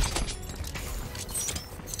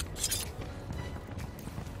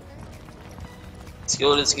 Let's go,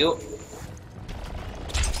 let's go.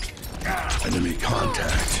 Enemy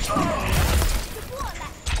contact.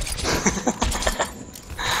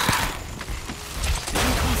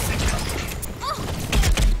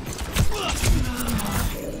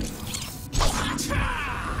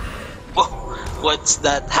 Whoa, what's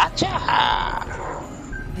that? Hacha!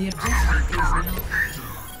 The objective is now active.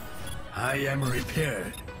 I am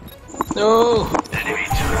repaired. No! Enemy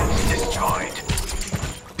turret destroyed.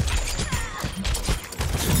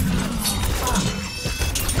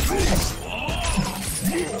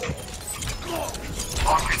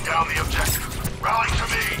 Locking down the objective. Rally to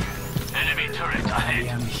me. Enemy turret ahead. I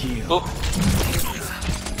am here. Oh.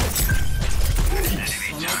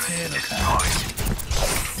 Enemy turret destroyed.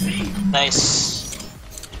 Nice.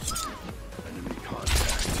 Enemy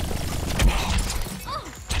contact.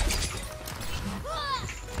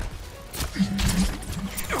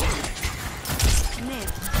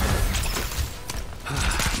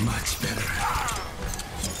 Much better.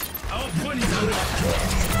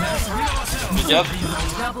 Good job.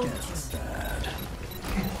 Double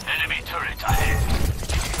Enemy turret ahead.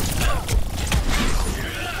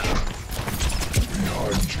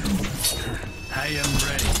 I am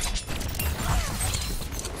ready.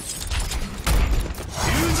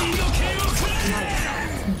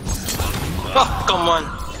 Oh, come on.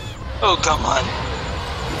 Oh, come on.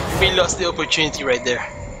 We lost the opportunity right there.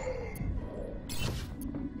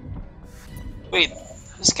 Wait,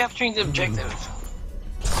 who's capturing the objective?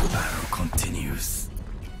 The battle continues.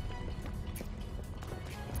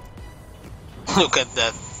 Look at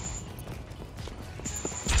that.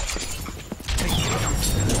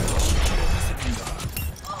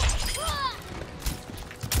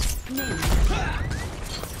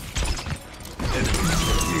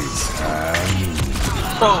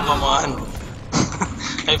 Oh, come on.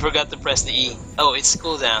 I forgot to press the E. Oh, it's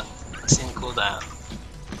cooldown. It's in cooldown.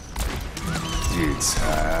 It's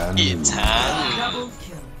Hanu. It's Hanu. Double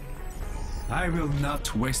kill. I will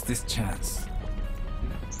not waste this chance.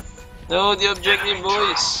 No, the objective,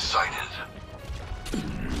 boys.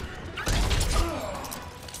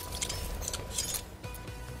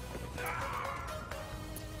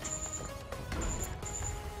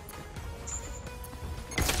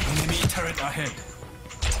 Enemy turret ahead.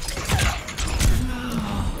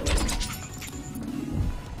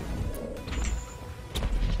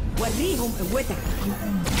 وريهم قوتك.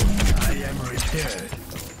 I am repaired.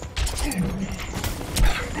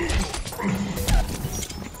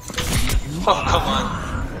 Oh, come on.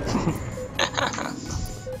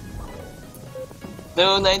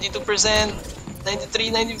 No, 92%. 93,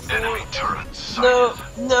 94. No,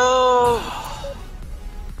 no.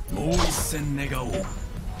 Moisen negao.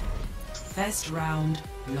 First round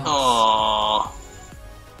lost. Aww.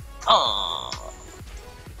 Aww.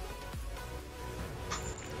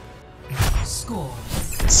 Score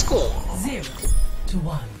Score 0-1.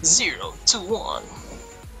 0-1.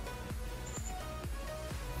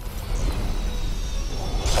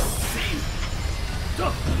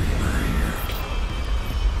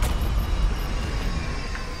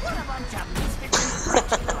 What a bunch of misfits.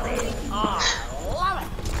 Oh, love it.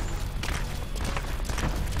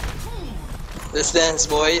 Let's dance,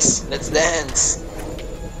 boys. Let's dance.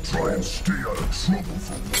 Try and stay out of trouble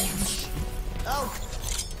for once.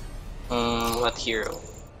 What hero?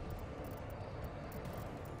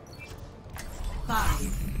 5,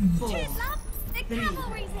 4, Cheers, love. The 3,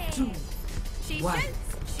 cavalry's 2, here. She One. shoots.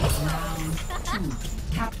 She's round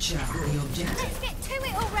 2. Capture the objective. Let's get to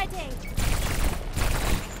it already.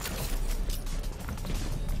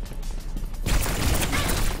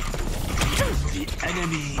 The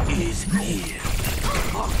enemy is here.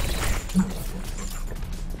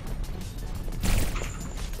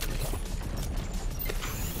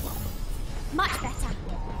 Much better.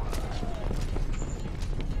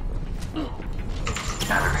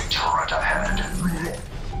 Enemy turret ahead.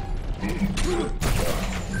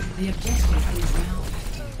 The objective is now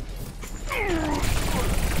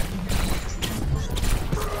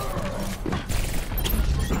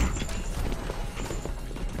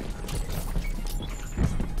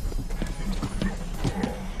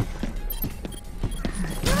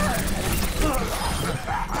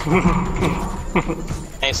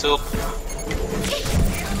Hey, Soup.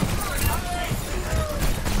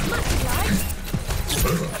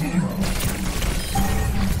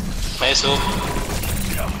 Hey, Soup.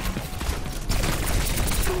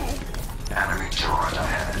 Enemy turret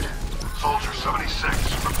ahead. Soldier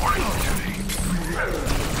 76 reporting on duty.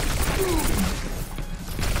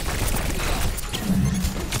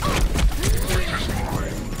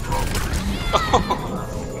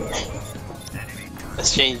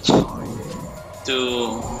 Let's change to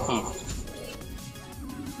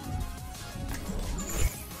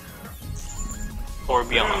or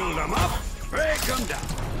beyond. them up, break them down.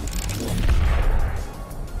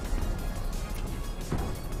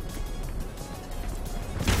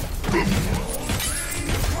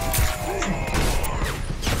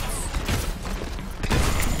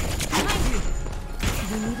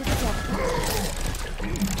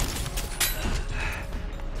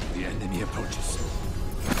 The enemy approaches.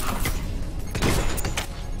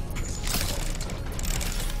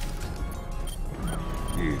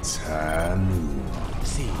 It's Hanu.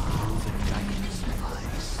 See the dragon's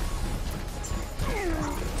eyes.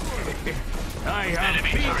 I have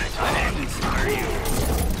beat for you.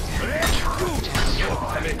 Your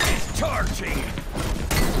pellet is charging.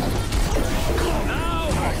 Now.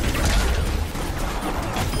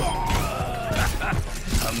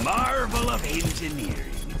 A marvel of engineering.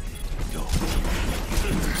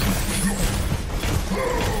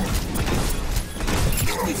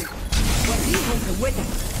 وريهم قوتك.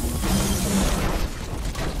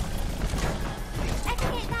 Let's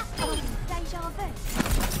get that deja vu.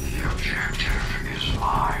 The objective is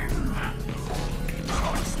mine.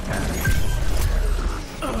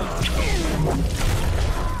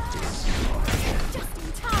 Just in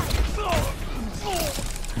time.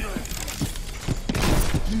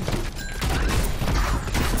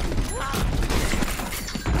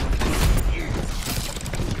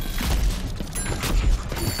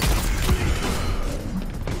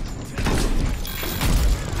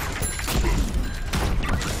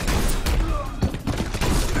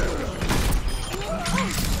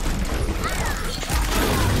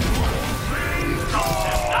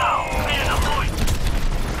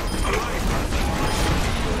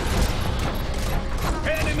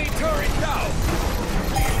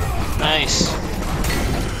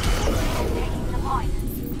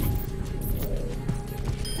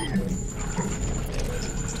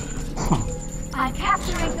 I'm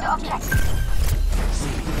capturing the objective.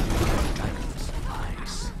 Dragon's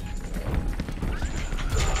eyes.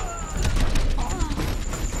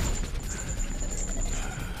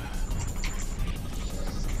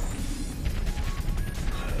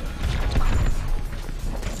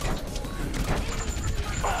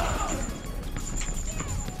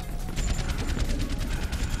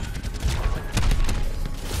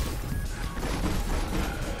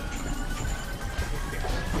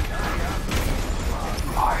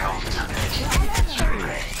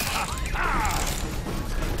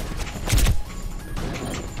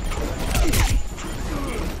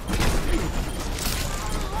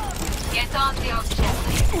 Get on the objective.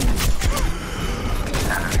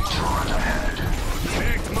 Enemy turret ahead.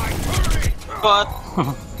 What?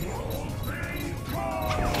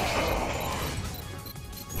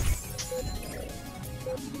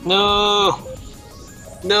 No!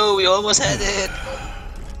 No, we almost had it!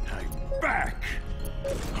 Back.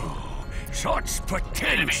 Oh, such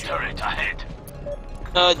potential. Turret ahead.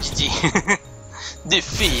 Oh, GG.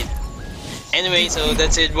 Defeat. Anyway, so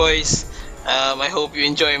that's it, boys. I hope you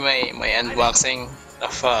enjoy my unboxing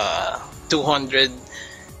of 200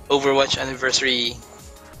 Overwatch anniversary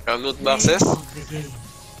loot boxes. Name of the game.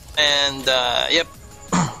 And yep.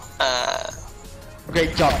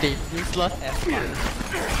 Great job, Dave. Useless as fuck.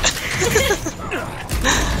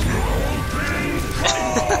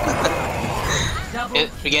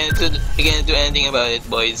 We can't do anything about it,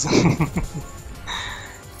 boys.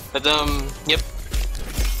 But yep.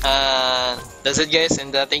 That's it, guys,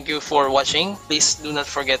 and thank you for watching. Please do not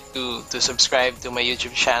forget to subscribe to my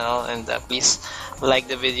YouTube channel, and please like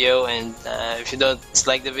the video. And if you don't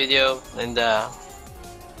like the video, then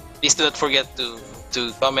please do not forget to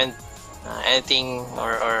comment anything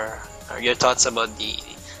or your thoughts about the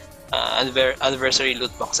anniversary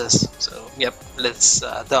loot boxes. So yep, let's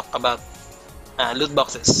talk about loot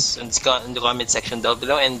boxes in the comment section down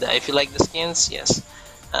below. And if you like the skins, yes,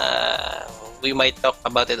 we might talk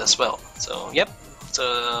about it as well. So yep,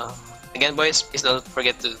 so again, boys, please don't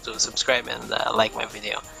forget to subscribe and like my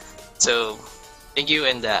video. So thank you,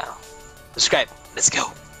 and subscribe. Let's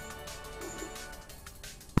go.